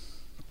life.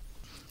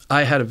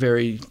 I had a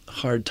very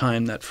hard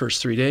time that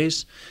first 3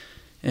 days.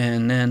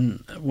 And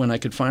then when I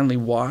could finally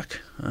walk,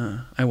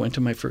 I went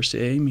to my first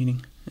AA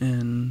meeting,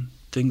 and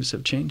things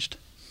have changed.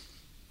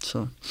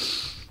 So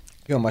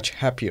you're much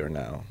happier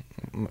now.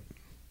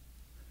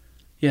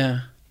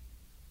 Yeah,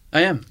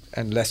 I am.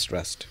 And less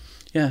stressed.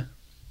 Yeah.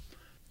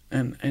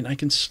 And I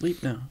can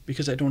sleep now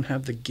because I don't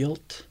have the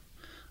guilt.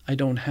 I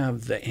don't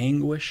have the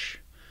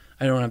anguish.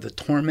 I don't have the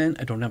torment.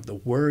 I don't have the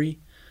worry.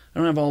 I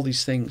don't have all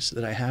these things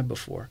that I had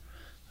before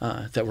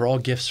that were all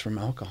gifts from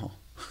alcohol.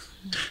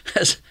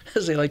 As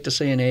they like to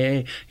say in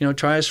AA,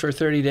 try us for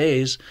 30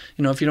 days.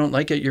 If you don't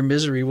like it, your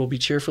misery will be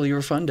cheerfully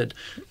refunded.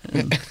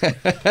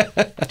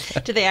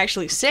 Do they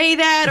actually say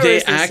that? Or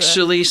they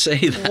actually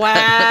say that.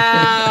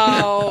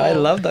 Wow. I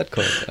love that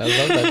quote.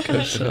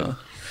 So.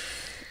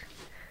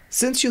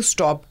 Since you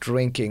stopped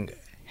drinking,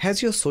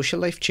 has your social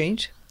life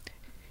changed?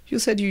 You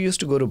said you used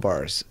to go to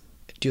bars.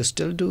 Do you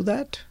still do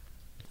that?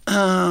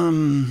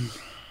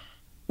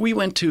 We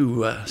went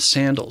to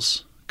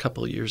Sandals a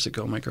couple of years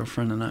ago, my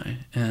girlfriend and I,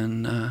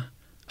 and I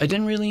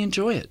didn't really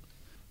enjoy it.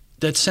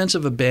 That sense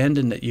of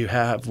abandon that you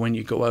have when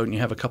you go out and you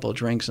have a couple of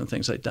drinks and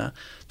things like that,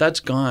 that's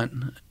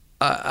gone.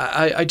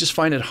 I just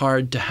find it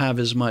hard to have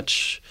as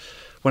much,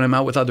 when I'm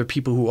out with other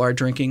people who are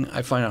drinking,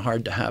 I find it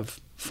hard to have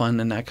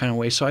fun in that kind of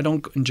way. So I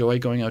don't enjoy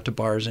going out to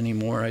bars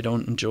anymore. I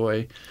don't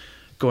enjoy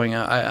going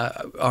out.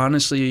 I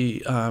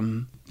honestly,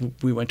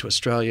 we went to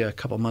Australia a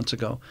couple months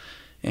ago,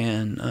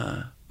 and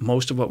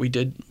most of what we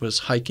did was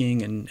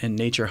hiking and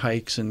nature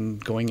hikes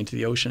and going into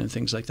the ocean and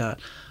things like that.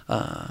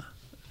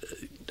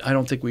 I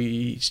don't think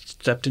we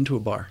stepped into a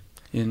bar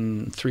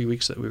in 3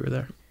 weeks that we were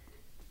there.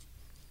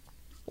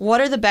 What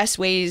are the best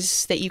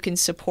ways that you can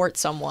support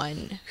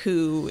someone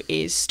who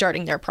is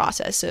starting their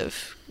process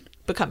of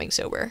becoming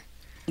sober?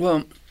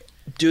 Well,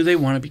 do they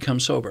want to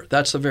become sober?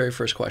 That's the very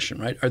first question,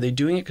 right? Are they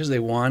doing it because they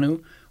want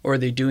to, or are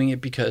they doing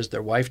it because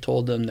their wife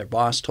told them, their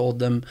boss told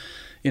them,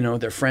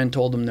 their friend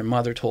told them, their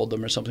mother told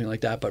them, or something like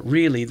that, but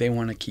really they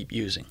want to keep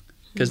using?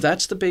 Because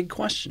that's the big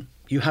question.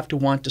 You have to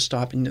want to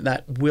stop, and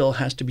that will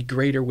has to be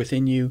greater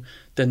within you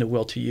than the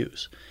will to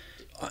use.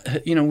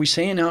 We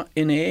say in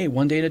AA,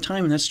 one day at a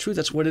time, and that's true.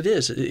 That's what it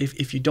is.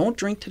 If you don't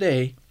drink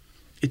today,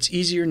 it's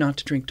easier not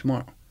to drink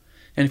tomorrow.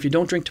 And if you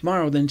don't drink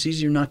tomorrow, then it's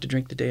easier not to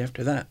drink the day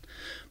after that.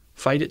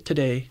 Fight it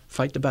today.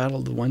 Fight the battle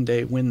of the one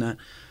day, win that,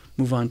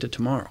 move on to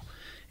tomorrow.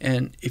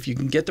 And if you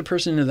can get the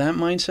person into that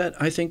mindset,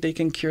 I think they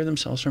can cure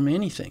themselves from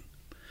anything.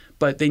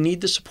 But they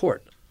need the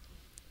support.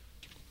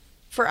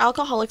 For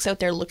alcoholics out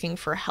there looking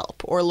for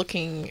help or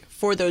looking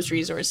for those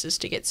resources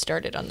to get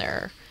started on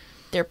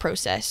their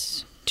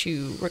process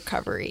to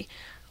recovery,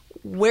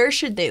 where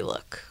should they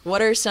look?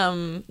 What are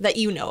some that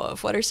you know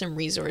of? What are some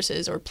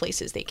resources or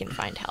places they can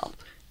find help?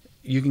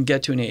 You can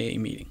get to an AA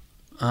meeting.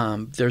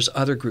 There's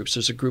other groups.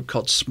 There's a group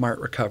called Smart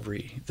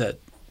Recovery that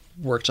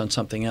works on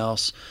something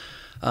else.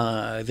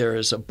 There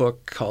is a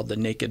book called The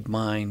Naked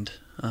Mind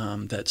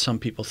that some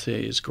people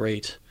say is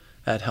great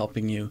at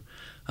helping you.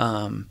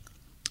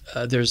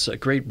 There's a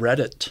great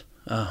Reddit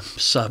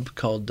sub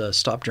called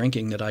Stop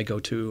Drinking that I go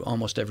to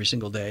almost every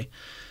single day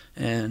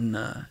and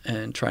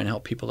try and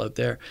help people out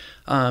there.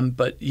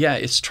 But yeah,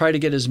 it's try to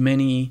get as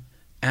many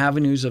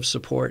avenues of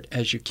support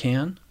as you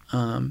can.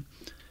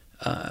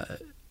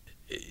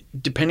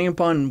 Depending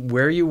upon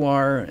where you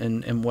are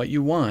and what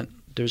you want,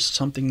 there's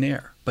something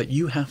there. But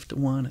you have to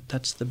want it.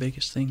 That's the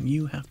biggest thing.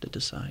 You have to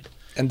decide.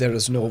 And there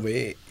is no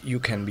way you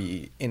can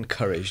be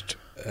encouraged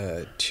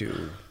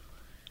to...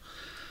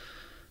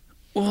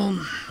 Well,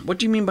 what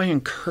do you mean by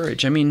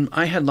encourage? I mean,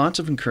 I had lots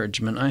of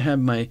encouragement. I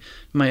had my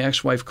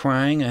ex-wife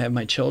crying. I had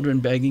my children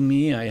begging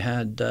me. I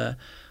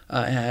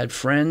had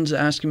friends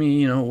asking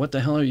me, what the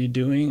hell are you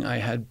doing? I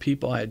had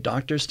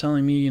doctors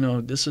telling me,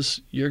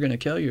 you're going to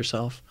kill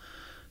yourself.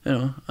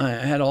 I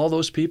had all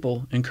those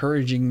people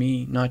encouraging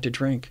me not to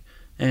drink,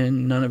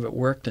 and none of it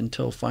worked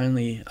until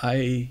finally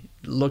I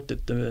looked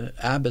at the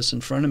abyss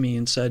in front of me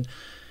and said,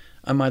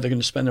 I'm either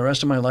going to spend the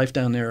rest of my life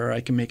down there or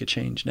I can make a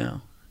change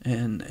now.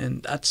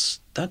 And that's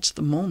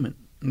the moment.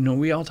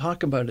 We all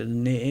talk about it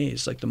in AA.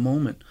 It's like the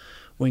moment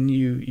when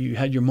you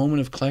had your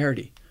moment of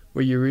clarity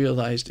where you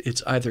realized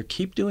it's either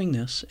keep doing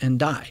this and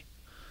die,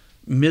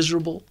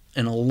 miserable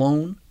and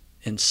alone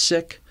and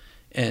sick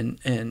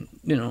and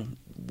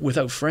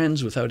without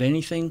friends, without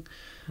anything,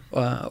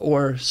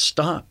 or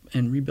stop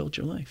and rebuild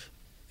your life.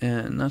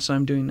 And that's what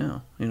I'm doing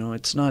now.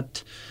 It's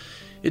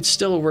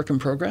still a work in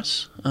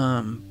progress,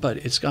 but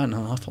it's gotten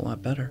an awful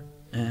lot better.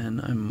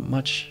 And I'm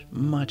much,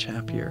 much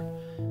happier.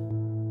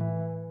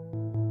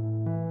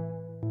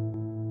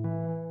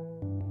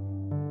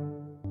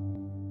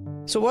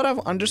 So what I've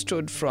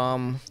understood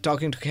from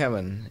talking to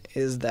Kevin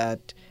is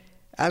that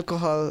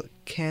alcohol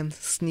can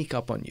sneak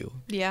up on you.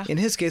 Yeah. In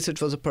his case,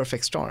 it was a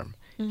perfect storm.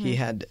 Mm-hmm. He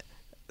had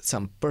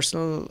some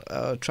personal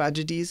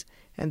tragedies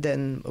and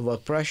then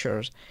work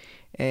pressures.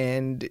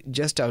 And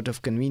just out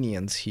of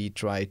convenience, he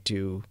tried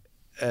to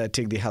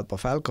take the help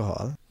of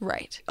alcohol.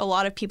 Right. A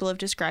lot of people have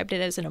described it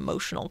as an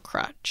emotional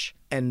crutch.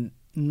 And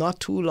not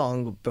too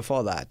long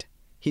before that,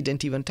 he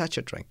didn't even touch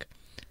a drink.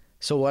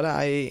 So what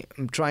I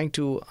am trying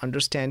to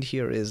understand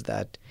here is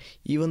that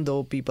even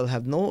though people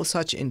have no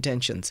such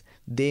intentions,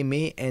 they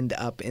may end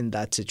up in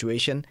that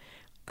situation.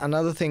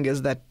 Another thing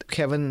is that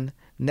Kevin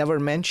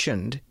never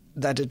mentioned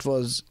that it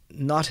was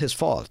not his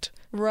fault.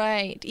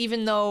 Right.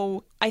 Even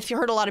though I've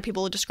heard a lot of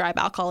people describe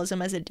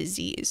alcoholism as a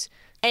disease.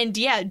 And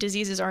yeah,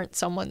 diseases aren't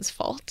someone's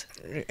fault.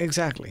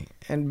 Exactly.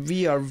 And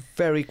we are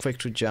very quick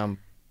to jump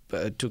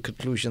to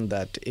conclusion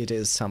that it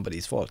is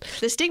somebody's fault.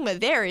 The stigma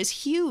there is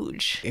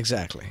huge.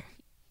 Exactly.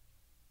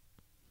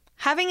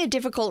 Having a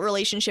difficult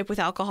relationship with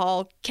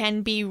alcohol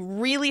can be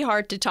really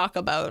hard to talk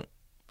about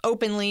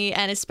openly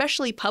and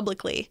especially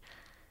publicly.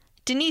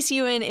 Denise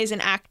Ewan is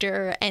an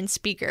actor and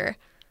speaker.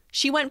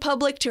 She went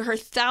public to her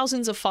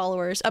thousands of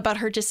followers about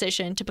her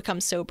decision to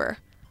become sober.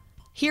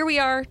 Here we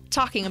are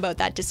talking about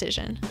that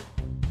decision.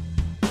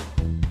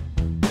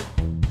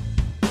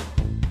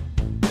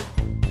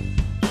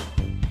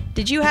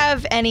 Did you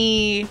have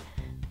any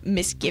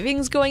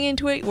misgivings going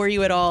into it? Were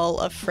you at all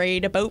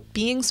afraid about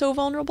being so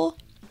vulnerable?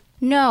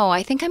 No,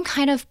 I think I'm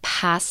kind of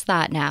past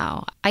that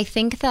now. I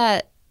think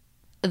that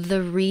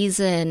the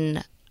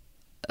reason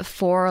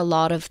for a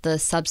lot of the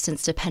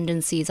substance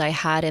dependencies I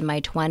had in my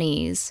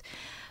 20s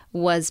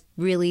was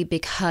really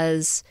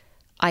because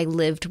I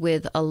lived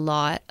with a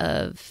lot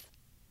of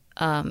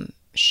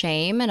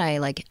shame and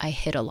I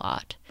hid a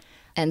lot.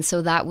 And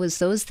so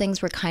those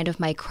things were kind of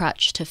my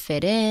crutch to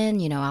fit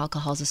in.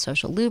 Alcohol's a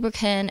social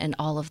lubricant and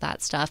all of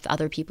that stuff.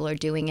 Other people are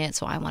doing it,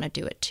 so I want to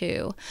do it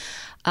too.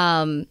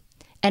 And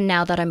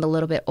now that I'm a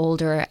little bit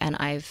older and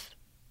I've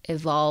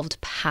evolved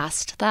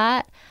past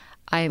that,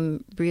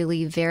 I'm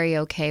really very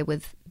okay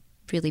with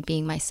really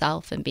being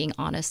myself and being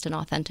honest and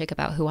authentic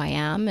about who I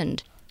am.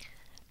 And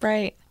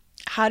right.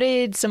 How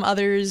did some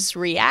others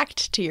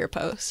react to your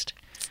post?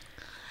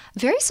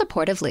 Very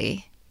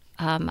supportively.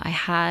 I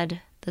had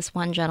this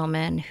one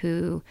gentleman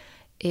who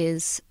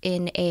is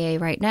in AA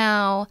right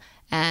now,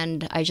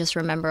 and I just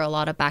remember a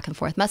lot of back and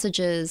forth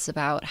messages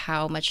about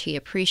how much he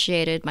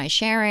appreciated my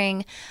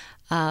sharing.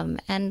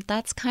 And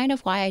that's kind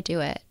of why I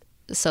do it,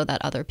 so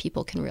that other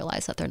people can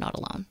realize that they're not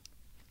alone.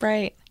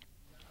 Right.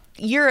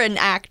 You're an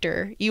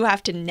actor. You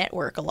have to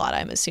network a lot,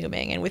 I'm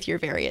assuming, and with your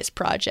various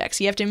projects.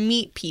 You have to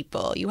meet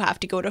people. You have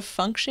to go to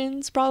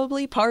functions,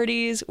 probably,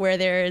 parties where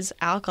there's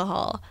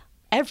alcohol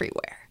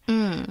everywhere.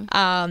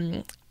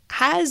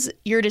 Has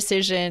your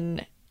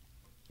decision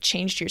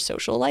changed your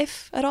social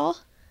life at all?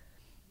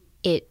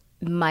 It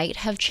might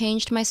have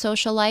changed my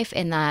social life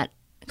in that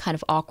kind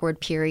of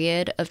awkward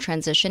period of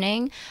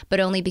transitioning,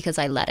 but only because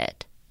I let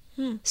it.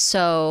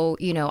 So,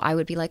 I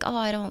would be like, oh,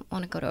 I don't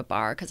want to go to a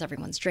bar because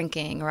everyone's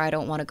drinking, or I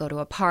don't want to go to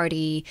a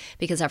party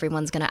because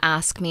everyone's going to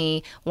ask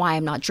me why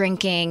I'm not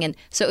drinking. And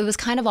so it was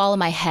kind of all in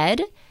my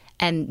head.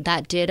 And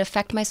that did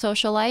affect my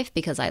social life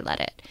because I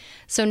let it.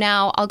 So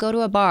now I'll go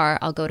to a bar,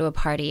 I'll go to a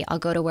party, I'll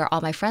go to where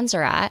all my friends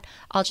are at.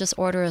 I'll just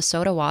order a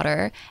soda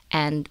water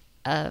and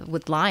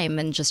with lime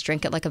and just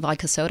drink it like a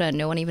vodka soda, and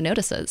no one even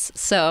notices.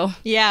 So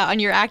yeah, on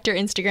your actor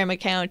Instagram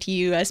account,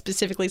 you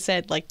specifically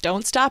said, like,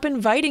 don't stop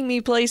inviting me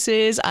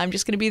places. I'm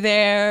just going to be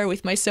there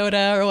with my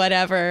soda or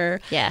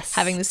whatever. Yes.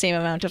 Having the same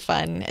amount of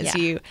fun as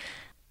you.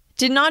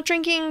 Did not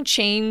drinking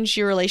change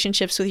your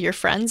relationships with your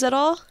friends at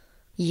all?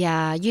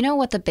 Yeah. You know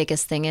what the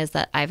biggest thing is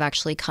that I've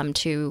actually come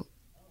to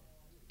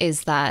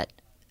is that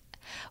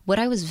what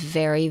I was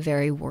very,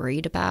 very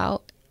worried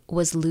about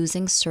was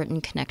losing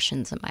certain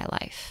connections in my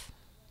life.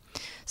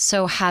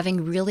 So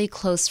having really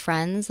close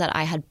friends that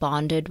I had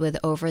bonded with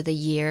over the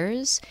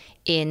years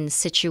in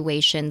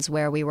situations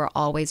where we were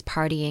always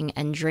partying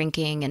and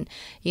drinking and,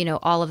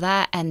 all of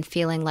that, and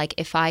feeling like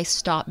if I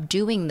stop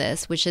doing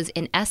this, which is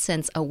in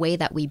essence a way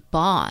that we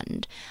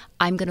bond,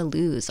 I'm going to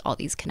lose all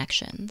these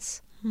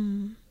connections.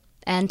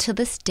 And to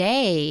this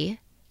day,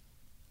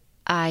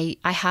 I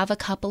have a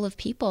couple of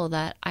people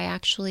that I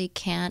actually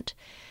can't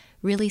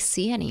really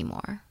see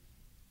anymore,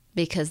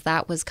 because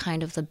that was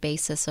kind of the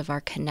basis of our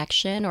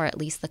connection, or at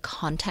least the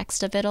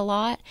context of it a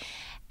lot.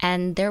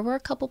 And there were a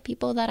couple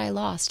people that I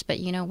lost, but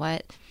you know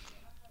what?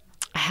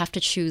 I have to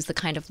choose the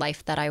kind of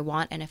life that I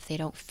want, and if they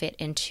don't fit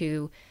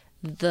into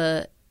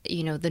the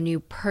new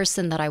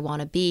person that I want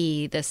to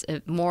be, this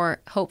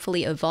more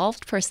hopefully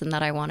evolved person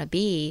that I want to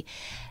be,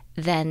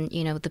 then,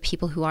 the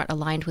people who aren't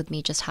aligned with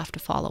me just have to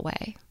fall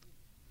away.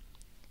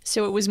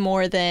 So it was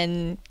more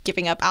than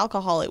giving up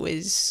alcohol. It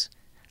was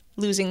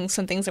losing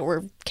some things that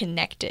were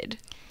connected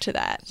to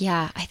that.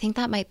 Yeah, I think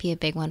that might be a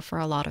big one for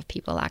a lot of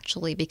people,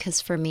 actually, because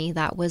for me,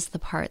 that was the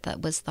part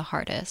that was the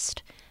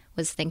hardest,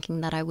 was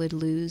thinking that I would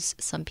lose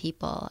some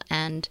people.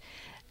 And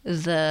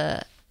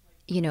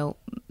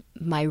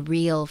my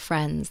real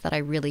friends that I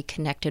really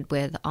connected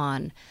with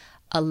on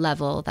a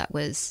level that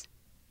was,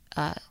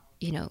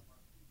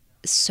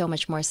 so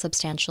much more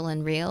substantial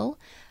and real,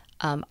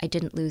 I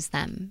didn't lose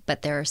them.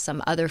 But there are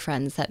some other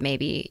friends that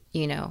maybe,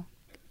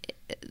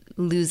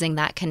 losing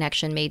that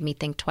connection made me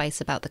think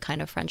twice about the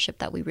kind of friendship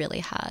that we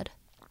really had.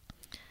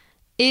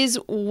 Is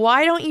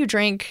why don't you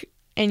drink,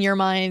 in your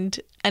mind,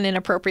 an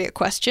inappropriate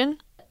question?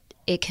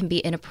 It can be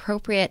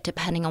inappropriate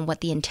depending on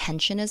what the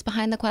intention is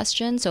behind the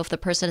question. So if the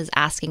person is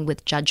asking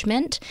with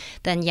judgment,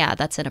 then yeah,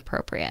 that's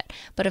inappropriate.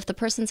 But if the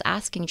person's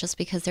asking just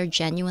because they're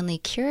genuinely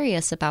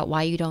curious about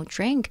why you don't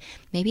drink,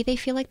 maybe they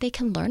feel like they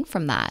can learn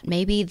from that.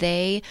 Maybe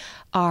they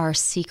are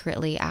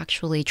secretly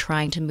actually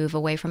trying to move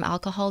away from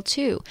alcohol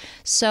too.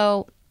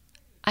 So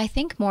I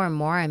think more and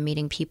more I'm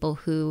meeting people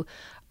who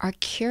are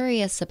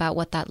curious about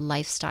what that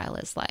lifestyle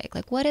is like.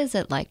 Like, what is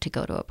it like to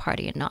go to a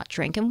party and not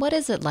drink? And what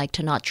is it like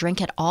to not drink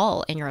at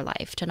all in your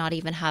life, to not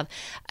even have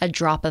a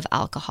drop of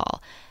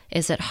alcohol?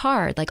 Is it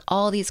hard? Like,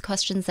 all these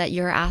questions that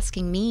you're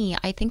asking me,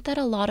 I think that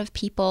a lot of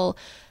people,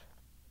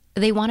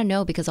 they want to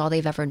know because all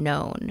they've ever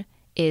known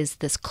is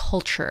this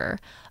culture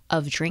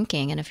of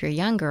drinking. And if you're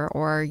younger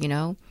or,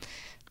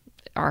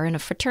 are in a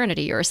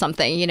fraternity or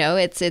something,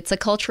 it's a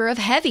culture of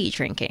heavy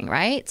drinking,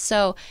 right?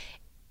 So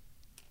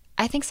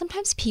I think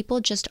sometimes people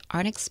just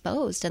aren't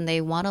exposed, and they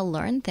want to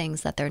learn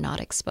things that they're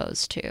not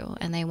exposed to,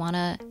 and they want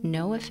to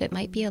know if it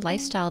might be a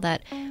lifestyle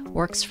that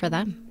works for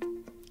them.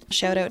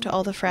 Shout out to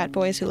all the frat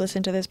boys who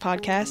listen to this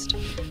podcast.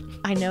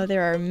 I know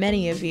there are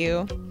many of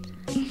you.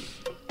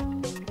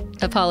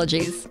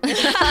 Apologies.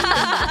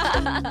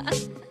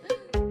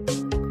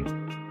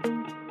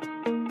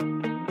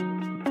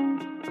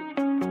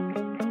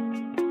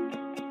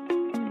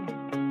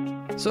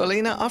 So,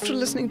 Elena, after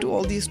listening to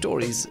all these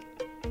stories,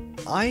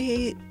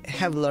 I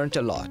have learned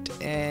a lot.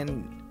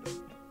 And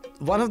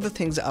one of the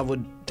things I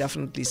would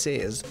definitely say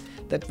is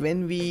that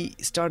when we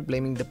start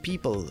blaming the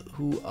people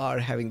who are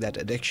having that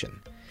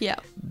addiction,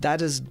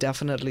 that is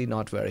definitely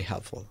not very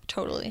helpful.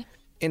 Totally.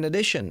 In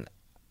addition,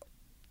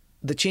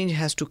 the change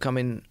has to come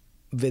in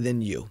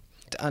within you.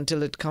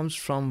 Until it comes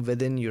from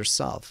within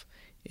yourself,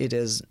 it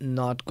is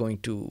not going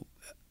to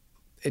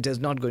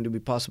be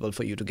possible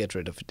for you to get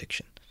rid of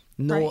addiction.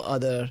 No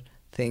other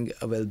thing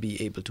will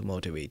be able to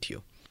motivate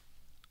you.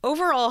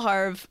 Overall,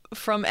 Harv,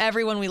 from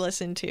everyone we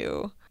listen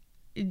to,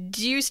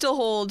 do you still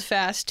hold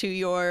fast to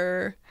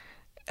your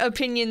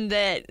opinion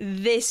that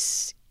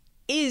this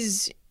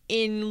is,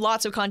 in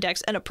lots of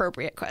contexts, an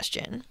appropriate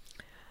question?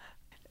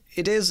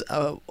 It is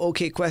an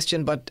okay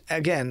question, but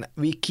again,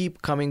 we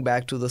keep coming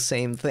back to the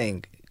same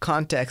thing.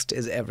 Context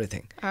is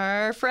everything.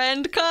 Our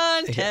friend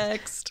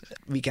context. Yeah.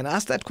 We can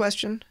ask that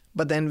question,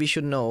 but then we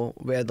should know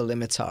where the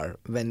limits are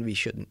when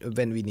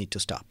we need to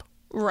stop.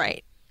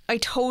 Right. I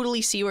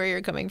totally see where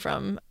you're coming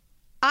from.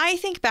 I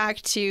think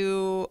back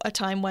to a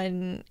time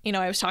when,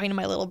 I was talking to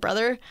my little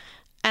brother,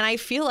 and I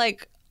feel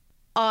like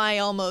I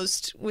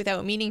almost,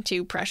 without meaning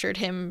to, pressured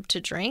him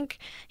to drink.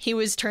 He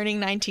was turning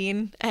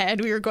 19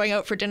 and we were going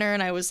out for dinner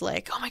and I was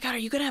like, oh my God, are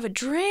you going to have a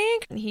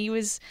drink? And he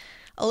was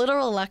a little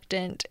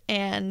reluctant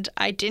and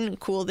I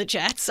didn't cool the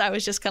jets. I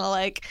was just kind of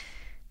like,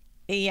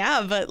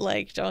 yeah, but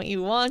don't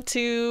you want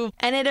to?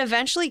 And it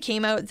eventually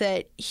came out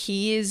that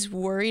he is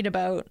worried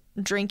about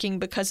drinking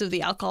because of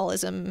the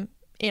alcoholism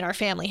in our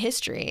family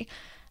history,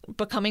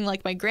 becoming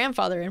like my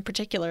grandfather in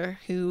particular,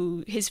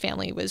 who his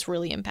family was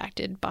really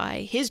impacted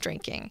by his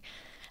drinking.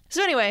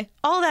 So anyway,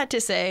 all that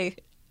to say,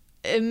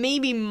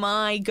 maybe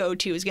my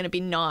go-to is going to be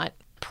not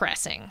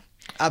pressing.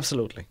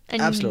 Absolutely.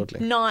 And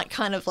Absolutely. Not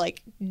kind of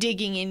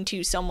digging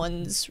into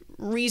someone's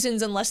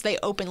reasons unless they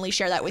openly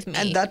share that with me.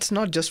 And that's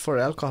not just for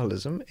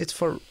alcoholism,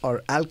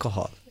 or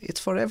alcohol. It's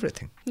for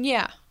everything.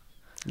 Yeah.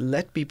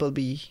 Let people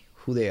be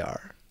who they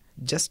are.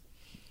 Just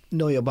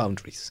know your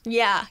boundaries.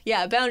 Yeah.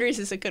 Boundaries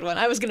is a good one.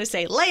 I was going to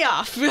say, lay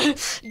off.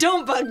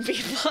 Don't bug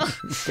people.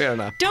 Fair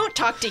enough. Don't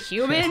talk to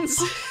humans.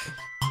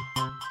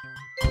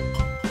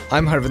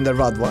 I'm Harvinder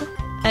Wadhwa.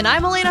 And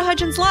I'm Elena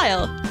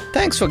Hudgens-Lyle.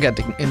 Thanks for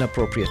getting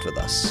inappropriate with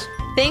us.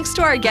 Thanks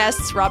to our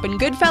guests, Robin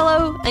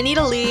Goodfellow,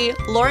 Anita Lee,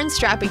 Lauren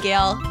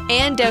Strappagale,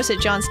 Ann Dowsett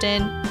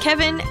Johnston,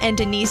 Kevin, and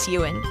Denise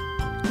Ewan.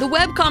 The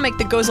webcomic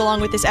that goes along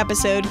with this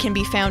episode can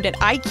be found at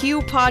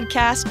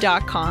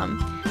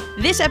iqpodcast.com.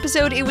 This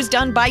episode, it was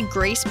done by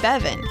Grace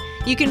Bevan.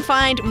 You can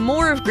find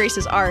more of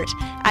Grace's art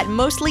at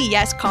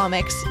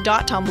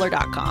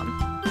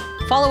mostlyescomics.tumblr.com.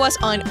 Follow us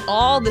on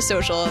all the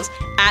socials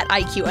at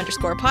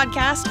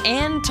IQ_podcast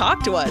and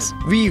talk to us.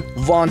 We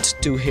want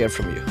to hear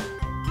from you.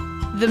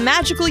 The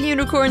magical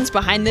unicorns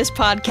behind this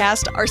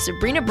podcast are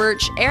Sabrina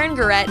Birch, Aaron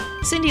Garrett,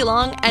 Cindy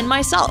Long, and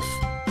myself.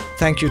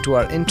 Thank you to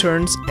our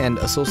interns and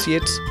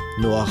associates,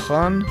 Noah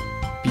Khan,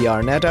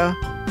 PR Netta,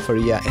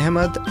 Faria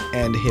Ahmed,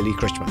 and Haley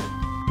Krishman.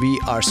 We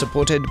are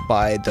supported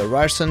by the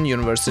Ryerson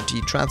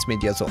University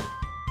Transmedia Zone.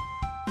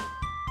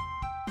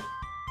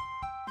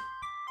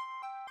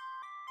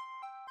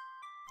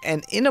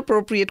 An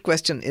inappropriate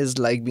question is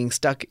like being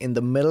stuck in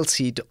the middle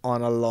seat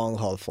on a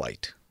long-haul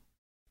flight.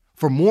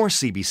 For more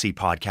CBC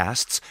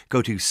podcasts,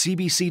 go to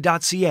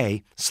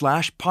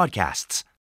cbc.ca/podcasts.